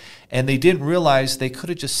interests owed, and they didn't realize they could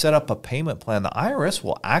have just set up a payment plan. The IRS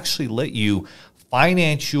will actually let you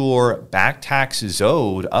finance your back taxes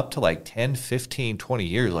owed up to like 10, 15, 20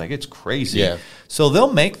 years. Like, it's crazy. Yeah. So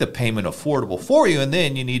they'll make the payment affordable for you, and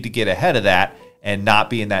then you need to get ahead of that and not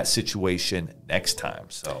be in that situation next time.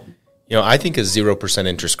 So, I think a 0%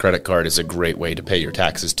 interest credit card is a great way to pay your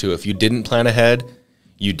taxes too. If you didn't plan ahead,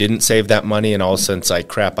 you didn't save that money, and all of a sudden it's like,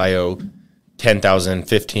 crap, I owe $10,000,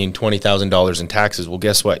 $15,000, $20,000 in taxes. Well,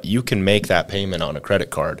 guess what? You can make that payment on a credit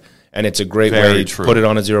card, and it's a great way to put it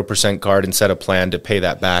on a 0% card and set a plan to pay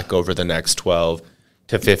that back over the next 12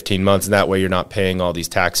 to 15 months. And that way you're not paying all these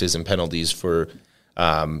taxes and penalties for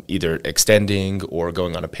either extending or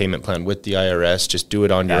going on a payment plan with the IRS. Just do it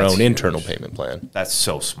on your own internal payment plan. That's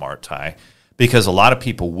so smart, Ty, because a lot of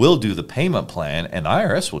people will do the payment plan, and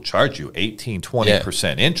IRS will charge you 18,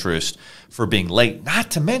 20% interest for being late. Not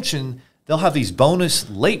to mention, they'll have these bonus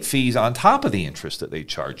late fees on top of the interest that they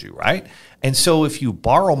charge you, right? And so if you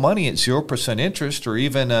borrow money at 0% interest, or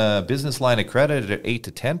even a business line of credit at 8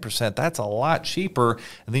 to 10%, that's a lot cheaper.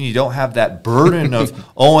 And then you don't have that burden of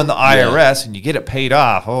owing the IRS, and you get it paid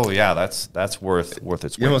off. Oh, yeah, that's worth its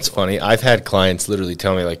weight. You know what's funny? I've had clients literally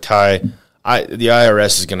tell me, like, Ty, the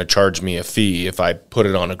IRS is going to charge me a fee if I put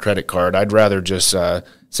it on a credit card. I'd rather just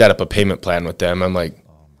set up a payment plan with them. I'm like,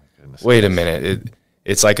 oh my goodness, wait a minute.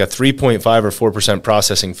 It's like a 3.5 or 4%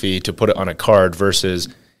 processing fee to put it on a card versus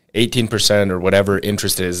 18% or whatever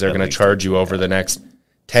interest is they're going to charge you over the next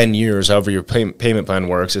 10 years, however your payment plan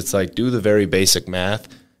works. It's like, do the very basic math,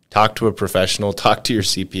 talk to a professional, talk to your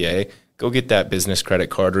CPA, go get that business credit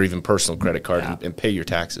card or even personal credit card and pay your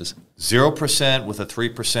taxes. 0% with a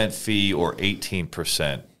 3% fee or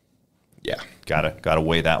 18%. Yeah. Gotta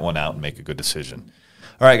weigh that one out and make a good decision.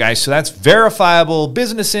 All right, guys, so that's verifiable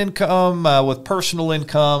business income with personal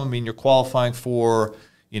income. I mean, you're qualifying for,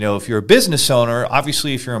 if you're a business owner,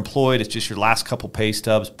 obviously if you're employed, it's just your last couple pay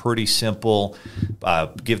stubs, pretty simple.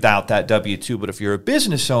 Give out that W-2. But if you're a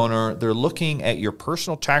business owner, they're looking at your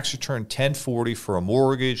personal tax return 1040 for a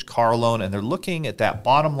mortgage, car loan, and they're looking at that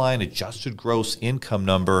bottom line adjusted gross income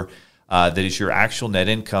number that is your actual net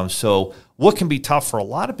income. So what can be tough for a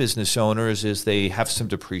lot of business owners is they have some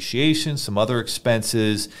depreciation, some other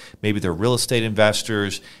expenses, maybe they're real estate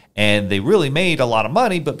investors, and they really made a lot of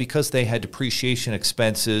money, but because they had depreciation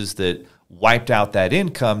expenses that wiped out that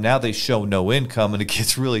income, now they show no income, and it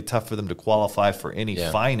gets really tough for them to qualify for any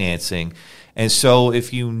financing. And so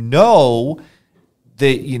if you know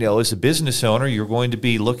that, as a business owner, you're going to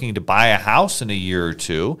be looking to buy a house in a year or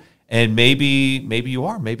two, and maybe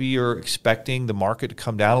you're expecting the market to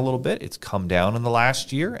come down a little bit. It's come down in the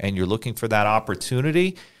last year, and you're looking for that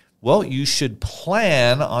opportunity. Well, you should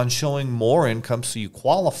plan on showing more income so you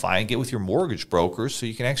qualify and get with your mortgage brokers so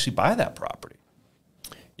you can actually buy that property.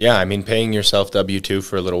 Yeah, I mean, paying yourself W-2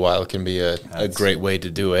 for a little while can be a great way to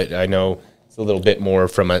do it. I know it's a little bit more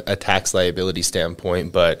from a tax liability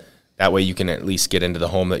standpoint, but that way you can at least get into the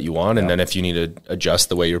home that you want. And then if you need to adjust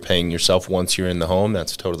the way you're paying yourself once you're in the home,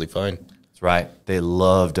 that's totally fine. That's right. They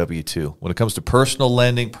love W-2. When it comes to personal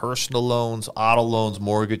lending, personal loans, auto loans,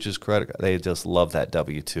 mortgages, credit, they just love that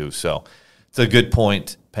W-2. So it's a good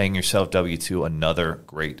point. Paying yourself W-2, another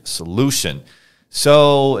great solution.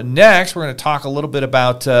 So next, we're going to talk a little bit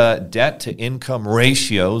about debt-to-income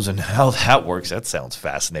ratios and how that works. That sounds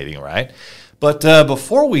fascinating, right? But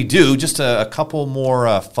before we do, just a couple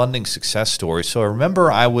more funding success stories. So I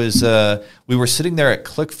remember we were sitting there at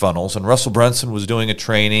ClickFunnels, and Russell Brunson was doing a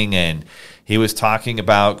training, and he was talking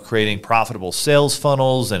about creating profitable sales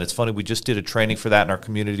funnels. And it's funny, we just did a training for that in our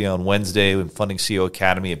community on Wednesday in Funding CEO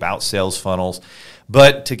Academy about sales funnels.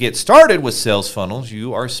 But to get started with sales funnels,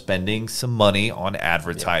 you are spending some money on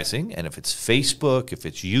advertising. And if it's Facebook, if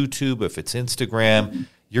it's YouTube, if it's Instagram,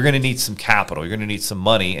 you're going to need some capital. You're going to need some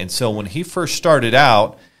money. And so when he first started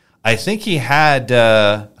out, I think he had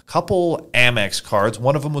a couple Amex cards.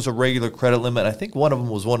 One of them was a regular credit limit. I think one of them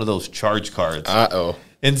was one of those charge cards. Uh-oh.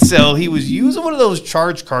 And so he was using one of those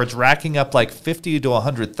charge cards, racking up like 50 to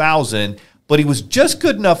 100,000. But he was just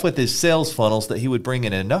good enough with his sales funnels that he would bring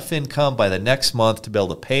in enough income by the next month to be able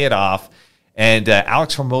to pay it off. And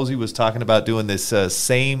Alex Hormozy was talking about doing this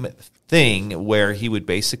same thing where he would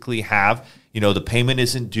basically have, the payment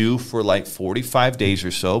isn't due for like 45 days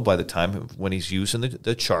or so by the time when he's using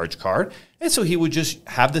the charge card. And so he would just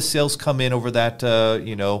have the sales come in over that,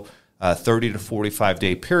 30 to 45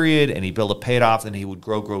 day period, and he'd be able to pay it off, and he would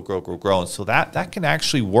grow. And so that can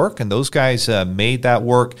actually work, and those guys made that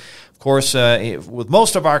work. Of course, with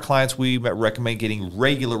most of our clients, we recommend getting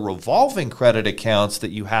regular revolving credit accounts that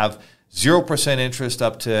you have 0% interest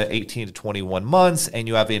up to 18 to 21 months, and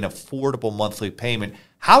you have an affordable monthly payment.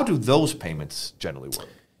 How do those payments generally work?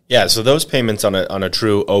 Yeah, so those payments on a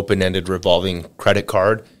true open-ended revolving credit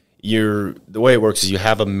card, the way it works is you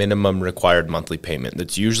have a minimum required monthly payment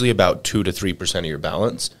that's usually about 2 to 3% of your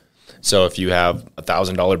balance. So if you have a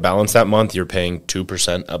 $1,000 balance that month, you're paying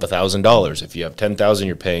 2% of $1,000. If you have $10,000,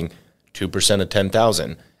 you're paying 2% of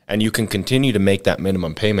 $10,000. And you can continue to make that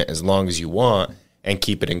minimum payment as long as you want and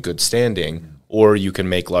keep it in good standing, or you can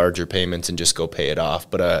make larger payments and just go pay it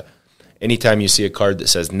off. But anytime you see a card that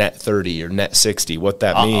says net 30 or net 60, what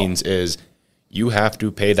that means is you have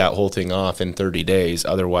to pay that whole thing off in 30 days.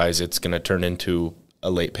 Otherwise, it's going to turn into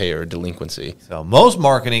a late pay or a delinquency. So most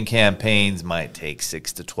marketing campaigns might take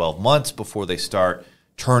 6 to 12 months before they start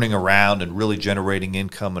turning around and really generating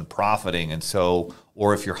income and profiting. And so,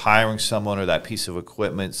 or if you're hiring someone or that piece of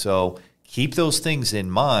equipment. So keep those things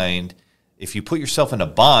in mind. If you put yourself in a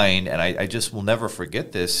bind, and I just will never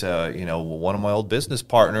forget this, one of my old business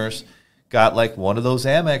partners got like one of those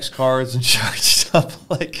Amex cards and charged up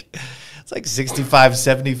it's like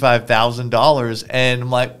 $65,000, $75,000. And I'm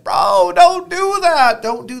like, bro, don't do that.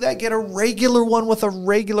 Don't do that. Get a regular one with a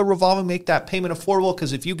regular revolving, make that payment affordable,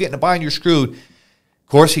 because if you get in a bind, you're screwed. Of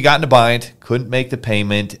course, he got in a bind, couldn't make the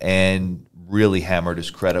payment, and really hammered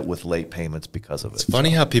his credit with late payments because of it. It's funny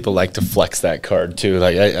how people like to flex that card too.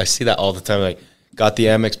 Like I see that all the time. Like, got the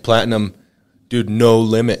Amex Platinum, dude, no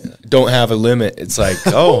limit. Don't have a limit. It's like,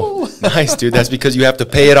 oh, nice, dude. That's because you have to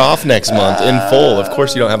pay it off next month in full. Of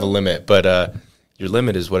course you don't have a limit, but your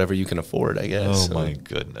limit is whatever you can afford, I guess. Oh, my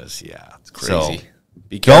goodness, yeah. It's crazy. So,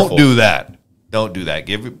 be careful. Don't do that. Don't do that.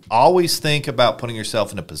 Always think about putting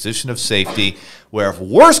yourself in a position of safety where if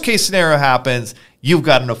worst case scenario happens, you've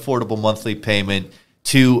got an affordable monthly payment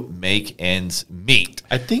to make ends meet.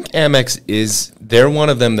 I think Amex they're one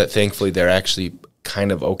of them that thankfully they're actually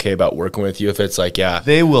kind of okay about working with you. If it's like,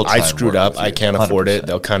 they will. I screwed up, I can't afford it.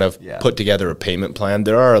 They'll kind of put together a payment plan.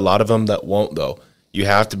 There are a lot of them that won't, though. You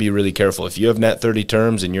have to be really careful. If you have net 30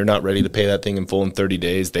 terms and you're not ready to pay that thing in full in 30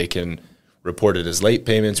 days, they can report it as late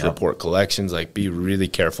payments, report collections. Like, be really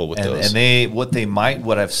careful with those. And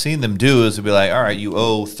what I've seen them do is they'll be like, all right, you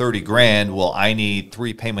owe $30,000. Well, I need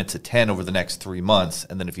 3 payments of 10 over the next 3 months.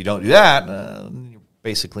 And then if you don't do that, you're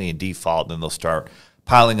basically in default. Then they'll start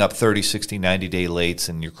piling up 30, 60, 90-day lates,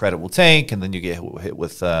 and your credit will tank, and then you get hit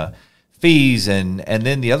with fees. And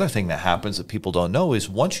then the other thing that happens that people don't know is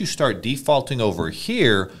once you start defaulting over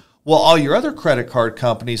here, well, all your other credit card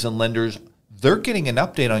companies and lenders, they're getting an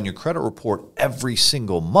update on your credit report every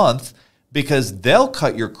single month because they'll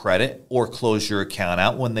cut your credit or close your account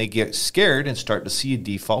out when they get scared and start to see a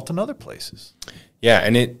default in other places. Yeah,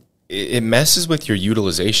 and it messes with your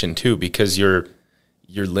utilization too, because your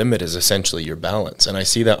limit is essentially your balance. And I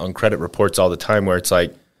see that on credit reports all the time where it's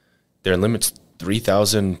like their limit's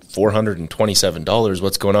 $3,427.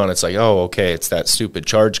 What's going on? It's like, oh, okay, it's that stupid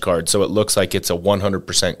charge card. So it looks like it's a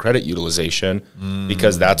 100% credit utilization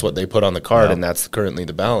because that's what they put on the card, and that's currently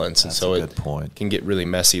the balance. That's and so it can get really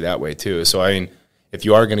messy that way too. So I mean, if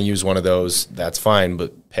you are going to use one of those, that's fine,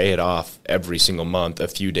 but pay it off every single month a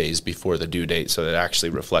few days before the due date so that it actually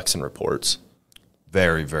reflects in reports.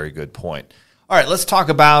 Very, very good point. All right, let's talk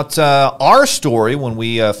about our story when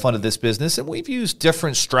we funded this business. And we've used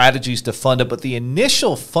different strategies to fund it, but the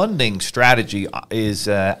initial funding strategy is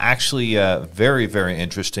actually very, very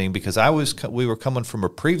interesting because we were coming from a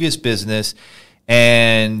previous business,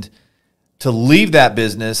 and to leave that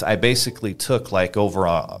business, I basically took like over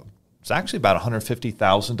it's actually about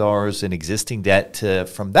 $150,000 in existing debt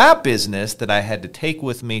from that business that I had to take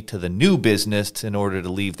with me to the new business in order to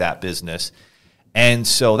leave that business. And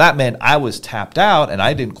so that meant I was tapped out and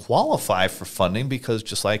I didn't qualify for funding because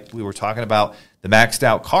just like we were talking about, the maxed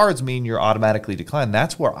out cards mean you're automatically declined.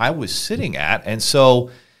 That's where I was sitting at. And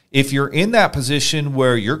so if you're in that position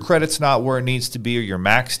where your credit's not where it needs to be or you're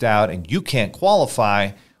maxed out and you can't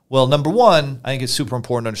qualify, well, number one, I think it's super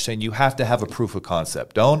important to understand you have to have a proof of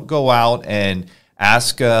concept. Don't go out and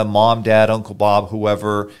ask mom, dad, Uncle Bob,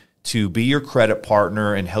 whoever, to be your credit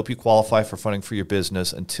partner and help you qualify for funding for your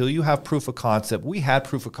business until you have proof of concept. We had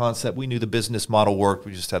proof of concept. We knew the business model worked.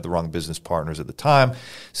 We just had the wrong business partners at the time.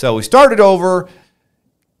 So we started over,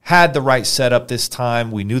 had the right setup this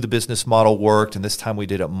time. We knew the business model worked, and this time we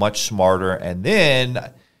did it much smarter. And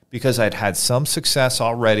then because I'd had some success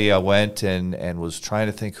already, I went and was trying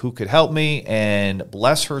to think who could help me. And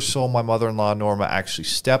bless her soul, my mother-in-law, Norma, actually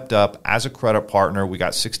stepped up as a credit partner. We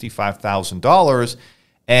got $65,000.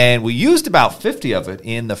 And we used about 50 of it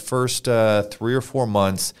in the first 3 or 4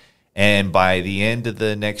 months. And by the end of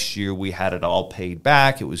the next year, we had it all paid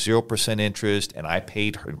back. It was 0% interest. And I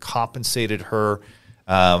paid her and compensated her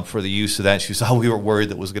for the use of that. She was, we were worried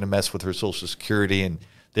that it was going to mess with her Social Security. And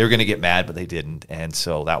they were going to get mad, but they didn't. And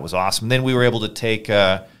so that was awesome. Then we were able to take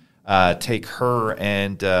her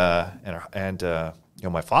and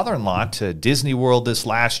my father-in-law to Disney World this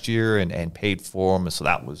last year and paid for them. And so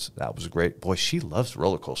that was great. Boy, she loves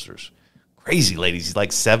roller coasters. Crazy lady. She's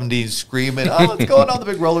like 70 screaming, oh, let's go on all the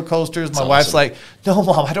big roller coasters. My wife's like, no,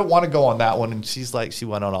 Mom, I don't want to go on that one. And she's like, she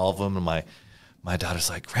went on all of them. And my daughter's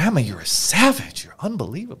like, Grandma, you're a savage. You're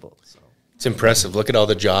unbelievable. So it's impressive. Look at all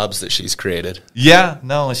the jobs that she's created. Yeah,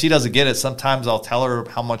 no, and she doesn't get it. Sometimes I'll tell her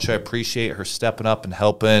how much I appreciate her stepping up and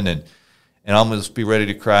helping, and I'm going to be ready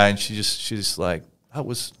to cry. And she's just like, that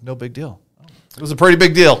was no big deal. It was a pretty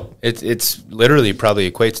big deal. It's literally probably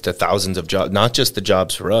equates to thousands of jobs, not just the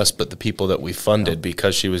jobs for us, but the people that we funded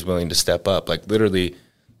because she was willing to step up. Like literally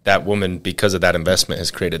that woman, because of that investment, has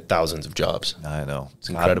created thousands of jobs. I know. It's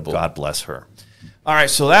incredible. God bless her. All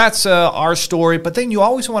right, so that's our story. But then you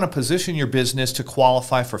always want to position your business to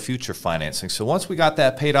qualify for future financing. So once we got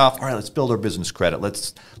that paid off, all right, let's build our business credit.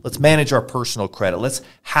 Let's manage our personal credit. Let's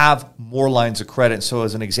have more lines of credit. And so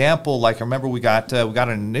as an example, like I remember we got an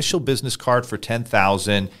initial business card for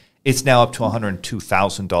 $10,000. It's now up to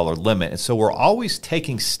 $102,000 limit. And so we're always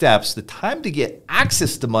taking steps. The time to get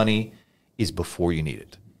access to money is before you need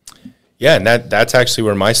it. Yeah, and that's actually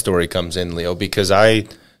where my story comes in, Leo, because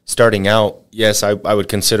starting out, yes, I would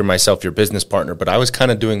consider myself your business partner, but I was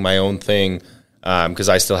kind of doing my own thing because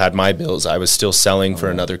I still had my bills. I was still selling for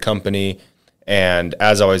another company. And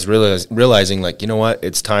as I was realizing, like, you know what,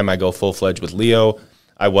 it's time I go full-fledged with Leo.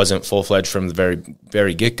 I wasn't full-fledged from the very,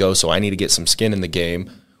 very get-go, so I need to get some skin in the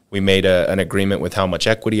game. We made an agreement with how much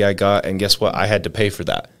equity I got, and guess what? I had to pay for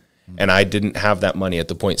that. And I didn't have that money at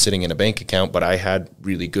the point sitting in a bank account, but I had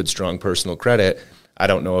really good, strong personal credit. I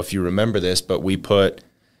don't know if you remember this, but we put...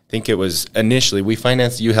 I think it was initially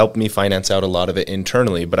you helped me finance out a lot of it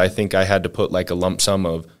internally, but I think I had to put like a lump sum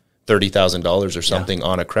of $30,000 or something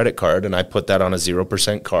on a credit card, and I put that on a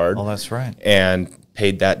 0% card. Oh, that's right. And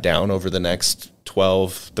paid that down over the next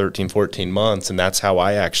 12, 13, 14 months, and that's how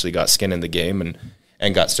I actually got skin in the game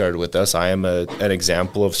and got started with us. I am an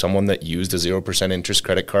example of someone that used a 0% interest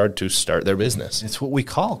credit card to start their business. It's what we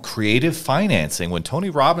call creative financing. When Tony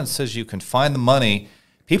Robbins says you can find the money,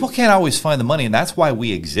 people can't always find the money, and that's why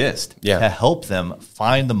we exist, to help them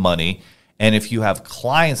find the money. And if you have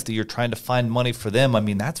clients that you're trying to find money for them, I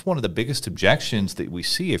mean, that's one of the biggest objections that we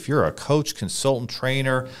see. If you're a coach, consultant,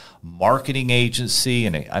 trainer, marketing agency,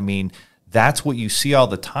 and I mean, that's what you see all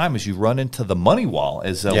the time is you run into the money wall.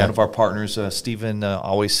 As one of our partners, Stephen,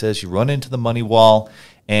 always says, you run into the money wall,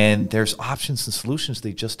 and there's options and solutions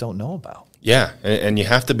they just don't know about. Yeah, and you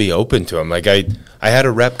have to be open to them. Like I had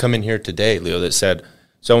a rep come in here today, Leo, that said,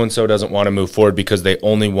 so-and-so doesn't want to move forward because they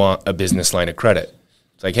only want a business line of credit.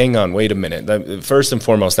 It's like, hang on, wait a minute. First and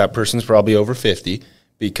foremost, that person's probably over 50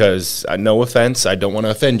 because, no offense, I don't want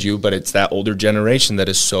to offend you, but it's that older generation that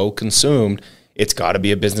is so consumed, it's got to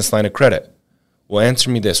be a business line of credit. Well,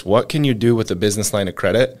 answer me this. What can you do with a business line of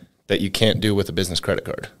credit that you can't do with a business credit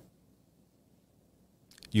card?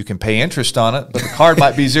 You can pay interest on it, but the card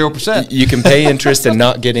might be 0%. You can pay interest and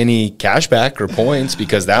not get any cash back or points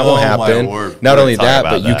because that won't happen. Not only that,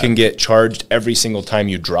 but you can get charged every single time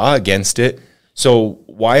you draw against it. So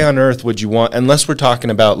why on earth would you want, unless we're talking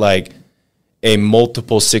about like a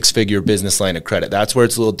multiple six-figure business line of credit, that's where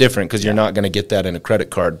it's a little different because you're not going to get that in a credit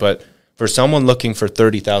card. But for someone looking for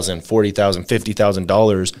 $30,000, $40,000,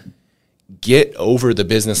 $50,000, get over the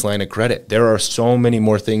business line of credit. There are so many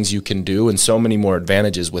more things you can do and so many more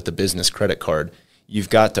advantages with a business credit card. You've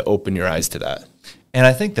got to open your eyes to that. And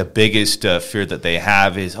I think the biggest fear that they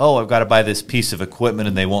have is, I've got to buy this piece of equipment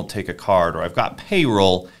and they won't take a card, or I've got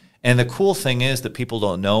payroll. And the cool thing is that people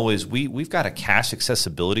don't know is we've got a cash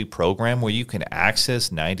accessibility program where you can access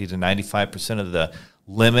 90 to 95% of the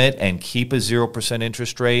limit and keep a 0%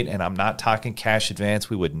 interest rate. And I'm not talking cash advance.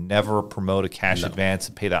 We would never promote a cash advance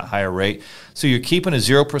and pay that higher rate. So you're keeping a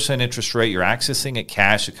 0% interest rate. You're accessing it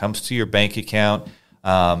cash. It comes to your bank account,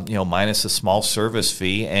 minus a small service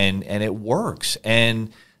fee, and it works.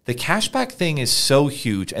 And the cashback thing is so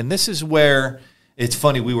huge. And this is where it's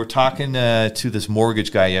funny. We were talking to this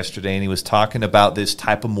mortgage guy yesterday, and he was talking about this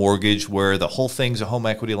type of mortgage where the whole thing's a home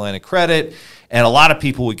equity line of credit. And a lot of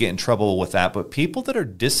people would get in trouble with that. But people that are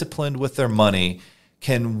disciplined with their money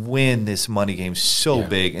can win this money game so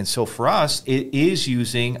big. And so for us, it is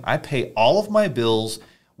I pay all of my bills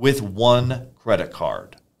with one credit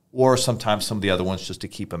card, or sometimes some of the other ones just to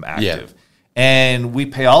keep them active. And we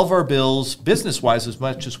pay all of our bills business-wise as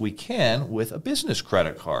much as we can with a business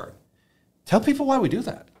credit card. Tell people why we do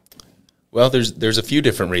that. Well, there's a few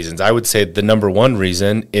different reasons. I would say the number one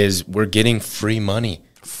reason is we're getting free money.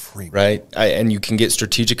 Right? And you can get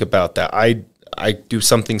strategic about that. I do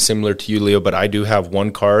something similar to you, Leo, but I do have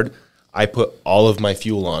one card I put all of my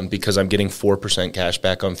fuel on because I'm getting 4% cash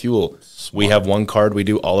back on fuel. Smart. We have one card we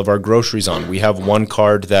do all of our groceries on. We have one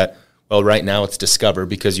card that, well, right now it's Discover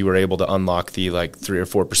because you were able to unlock the 3 or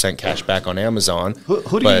 4% cash back on Amazon.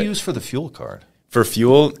 Who do you use for the fuel card? For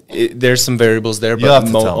fuel, there's some variables there,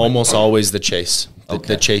 but almost always the Chase.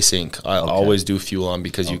 The Chase Inc. I always do fuel on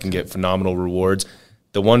because you can get phenomenal rewards.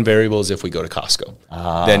 The one variable is if we go to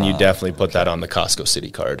Costco. Then you definitely put that on the Costco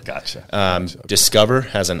City card. Gotcha. Discover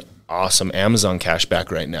has an awesome Amazon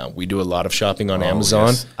cashback right now. We do a lot of shopping on Amazon.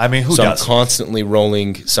 Yes. I mean, who doesn't? I'm constantly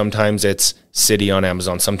rolling. Sometimes it's City on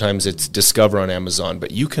Amazon. Sometimes it's Discover on Amazon.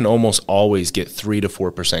 But you can almost always get 3 to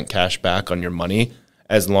 4% cash back on your money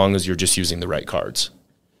as long as you're just using the right cards.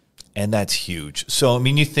 And that's huge. So, I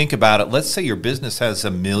mean, you think about it. Let's say your business has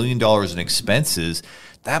 $1 million in expenses.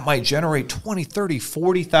 That might generate $20,000,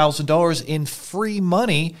 $30,000, $40,000 in free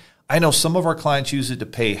money. I know some of our clients use it to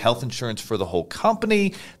pay health insurance for the whole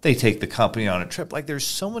company. They take the company on a trip. There's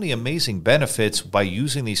so many amazing benefits by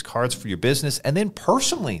using these cards for your business. And then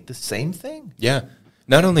personally, the same thing. Yeah.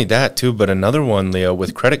 Not only that, too, but another one, Leo,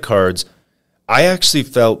 with credit cards, I actually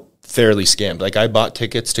felt fairly scammed. I bought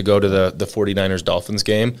tickets to go to the 49ers Dolphins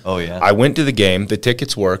game. Oh, yeah. I went to the game. The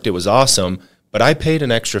tickets worked. It was awesome. But I paid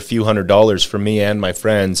an extra few $100s for me and my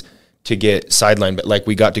friends to get sidelined. But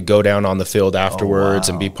we got to go down on the field afterwards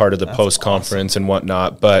and be part of the post-conference and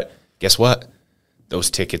whatnot. But guess what? Those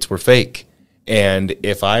tickets were fake. And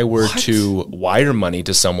if I were to wire money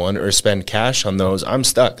to someone or spend cash on those, I'm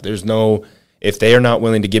stuck. If they are not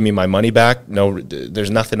willing to give me my money back,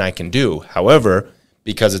 there's nothing I can do. However,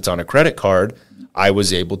 because it's on a credit card, I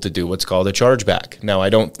was able to do what's called a chargeback. Now,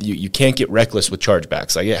 you can't get reckless with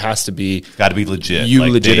chargebacks. It has to be... Got to be legit.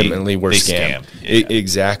 You legitimately were scammed. Yeah.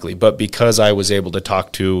 Exactly. But because I was able to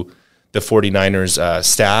talk to the 49ers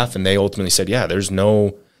staff, and they ultimately said, there's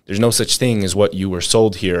no such thing as what you were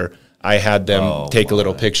sold here. I had them take a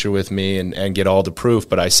little picture with me and get all the proof,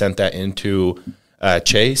 but I sent that into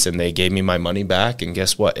Chase, and they gave me my money back. And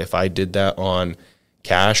guess what? If I did that on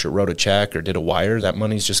cash or wrote a check or did a wire, that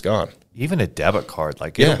money's just gone. Even a debit card,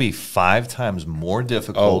 like Yeah. it'll be 5 times more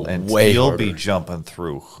difficult, and way you'll harder. be jumping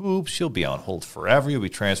through hoops. You'll be on hold forever. You'll be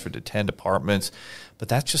transferred to 10 departments. But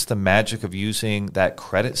that's just the magic of using that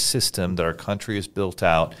credit system that our country has built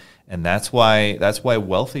out, and that's why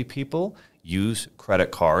wealthy people use credit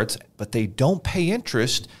cards, but they don't pay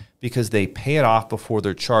interest because they pay it off before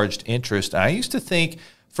they're charged interest. And I used to think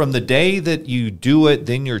from the day that you do it,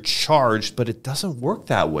 then you're charged, but it doesn't work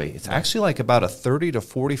that way. It's actually like about a 30 to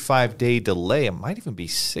 45 day delay. It might even be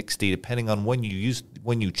 60, depending on when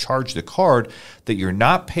you charge the card, that you're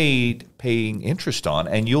not paying interest on,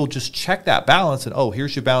 and you'll just check that balance and, oh,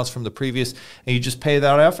 here's your balance from the previous, and you just pay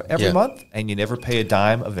that off every month, and you never pay a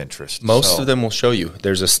dime of interest. Most of them will show you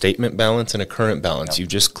there's a statement balance and a current balance. You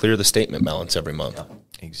just clear the statement balance every month.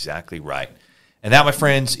 Exactly right. And that, my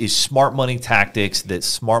friends, is smart money tactics that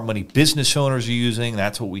smart money business owners are using.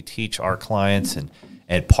 That's what we teach our clients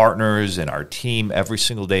and partners and our team every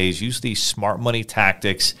single day, is use these smart money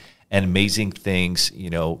tactics, and amazing things,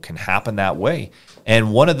 can happen that way.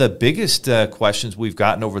 And one of the biggest questions we've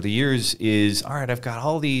gotten over the years is, all right, I've got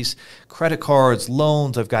all these credit cards,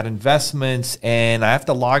 loans, I've got investments, and I have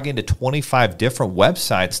to log into 25 different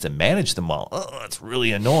websites to manage them all. Oh, that's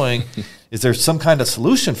really annoying. Is there some kind of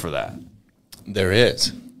solution for that? There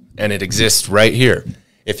is, and it exists right here.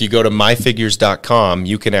 If you go to myfigures.com,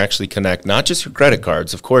 you can actually connect not just your credit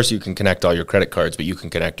cards. Of course, you can connect all your credit cards, but you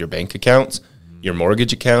can connect your bank accounts, your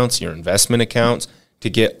mortgage accounts, your investment accounts, to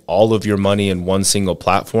get all of your money in one single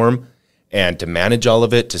platform and to manage all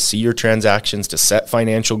of it, to see your transactions, to set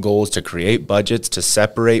financial goals, to create budgets, to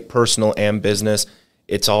separate personal and business.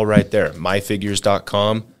 It's all right there.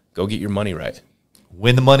 myfigures.com. Go get your money right.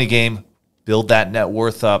 Win the money game. Build that net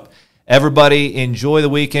worth up. Everybody, enjoy the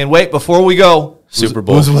weekend. Wait, before we go, Super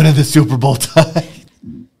Bowl. Who's winning the Super Bowl tonight?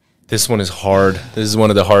 This one is hard. This is one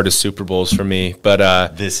of the hardest Super Bowls for me.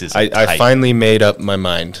 But this is I finally made up my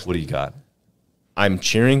mind. What do you got? I'm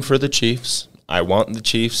cheering for the Chiefs. I want the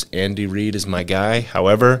Chiefs. Andy Reid is my guy.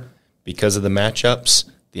 However, because of the matchups,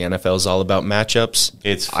 the NFL is all about matchups.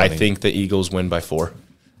 It's funny. I think the Eagles win by 4.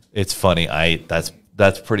 It's funny.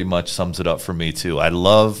 That's pretty much sums it up for me too. I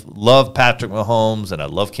love Patrick Mahomes, and I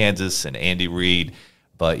love Kansas and Andy Reid.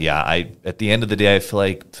 But yeah, at the end of the day, I feel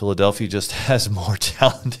like Philadelphia just has more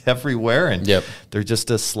talent everywhere, and they're just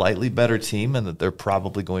a slightly better team, and that they're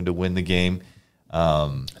probably going to win the game.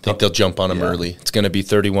 I think they'll jump on them early. It's going to be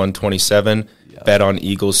 31-27. Bet on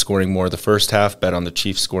Eagles scoring more the first half. Bet on the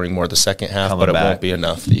Chiefs scoring more the second half. But it won't be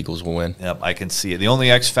enough. The Eagles will win. Yep, I can see it. The only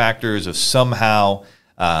X factor is if somehow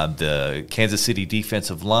the Kansas City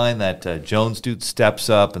defensive line, that Jones dude, steps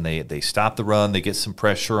up and they stop the run. They get some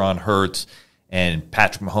pressure on Hurts, and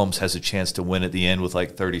Patrick Mahomes has a chance to win at the end with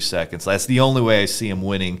like 30 seconds. That's the only way I see him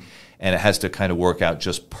winning. And it has to kind of work out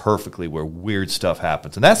just perfectly where weird stuff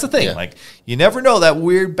happens. And that's the thing. Like, you never know, that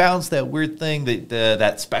weird bounce, that weird thing,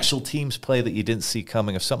 that special teams play that you didn't see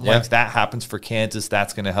coming. If something like that happens for Kansas,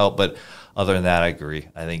 that's going to help. But other than that, I agree.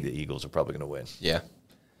 I think the Eagles are probably going to win. Yeah.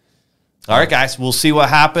 All right, guys. We'll see what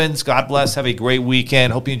happens. God bless. Have a great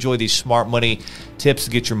weekend. Hope you enjoy these smart money tips to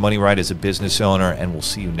get your money right as a business owner. And we'll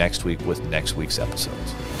see you next week with next week's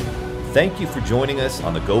episodes. Thank you for joining us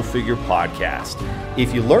on the Go Figure podcast.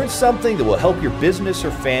 If you learned something that will help your business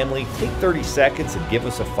or family, take 30 seconds and give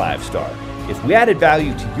us a 5-star. If we added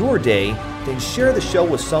value to your day, then share the show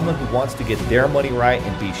with someone who wants to get their money right,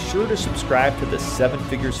 and be sure to subscribe to the 7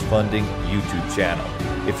 Figures Funding YouTube channel.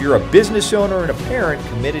 If you're a business owner and a parent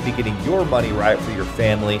committed to getting your money right for your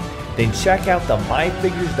family, then check out the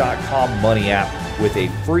myfigures.com money app with a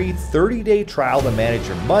free 30-day trial to manage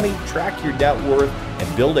your money, track your net worth,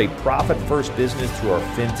 and build a profit-first business through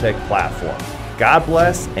our fintech platform. God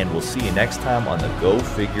bless, and we'll see you next time on the Go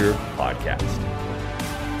Figure podcast.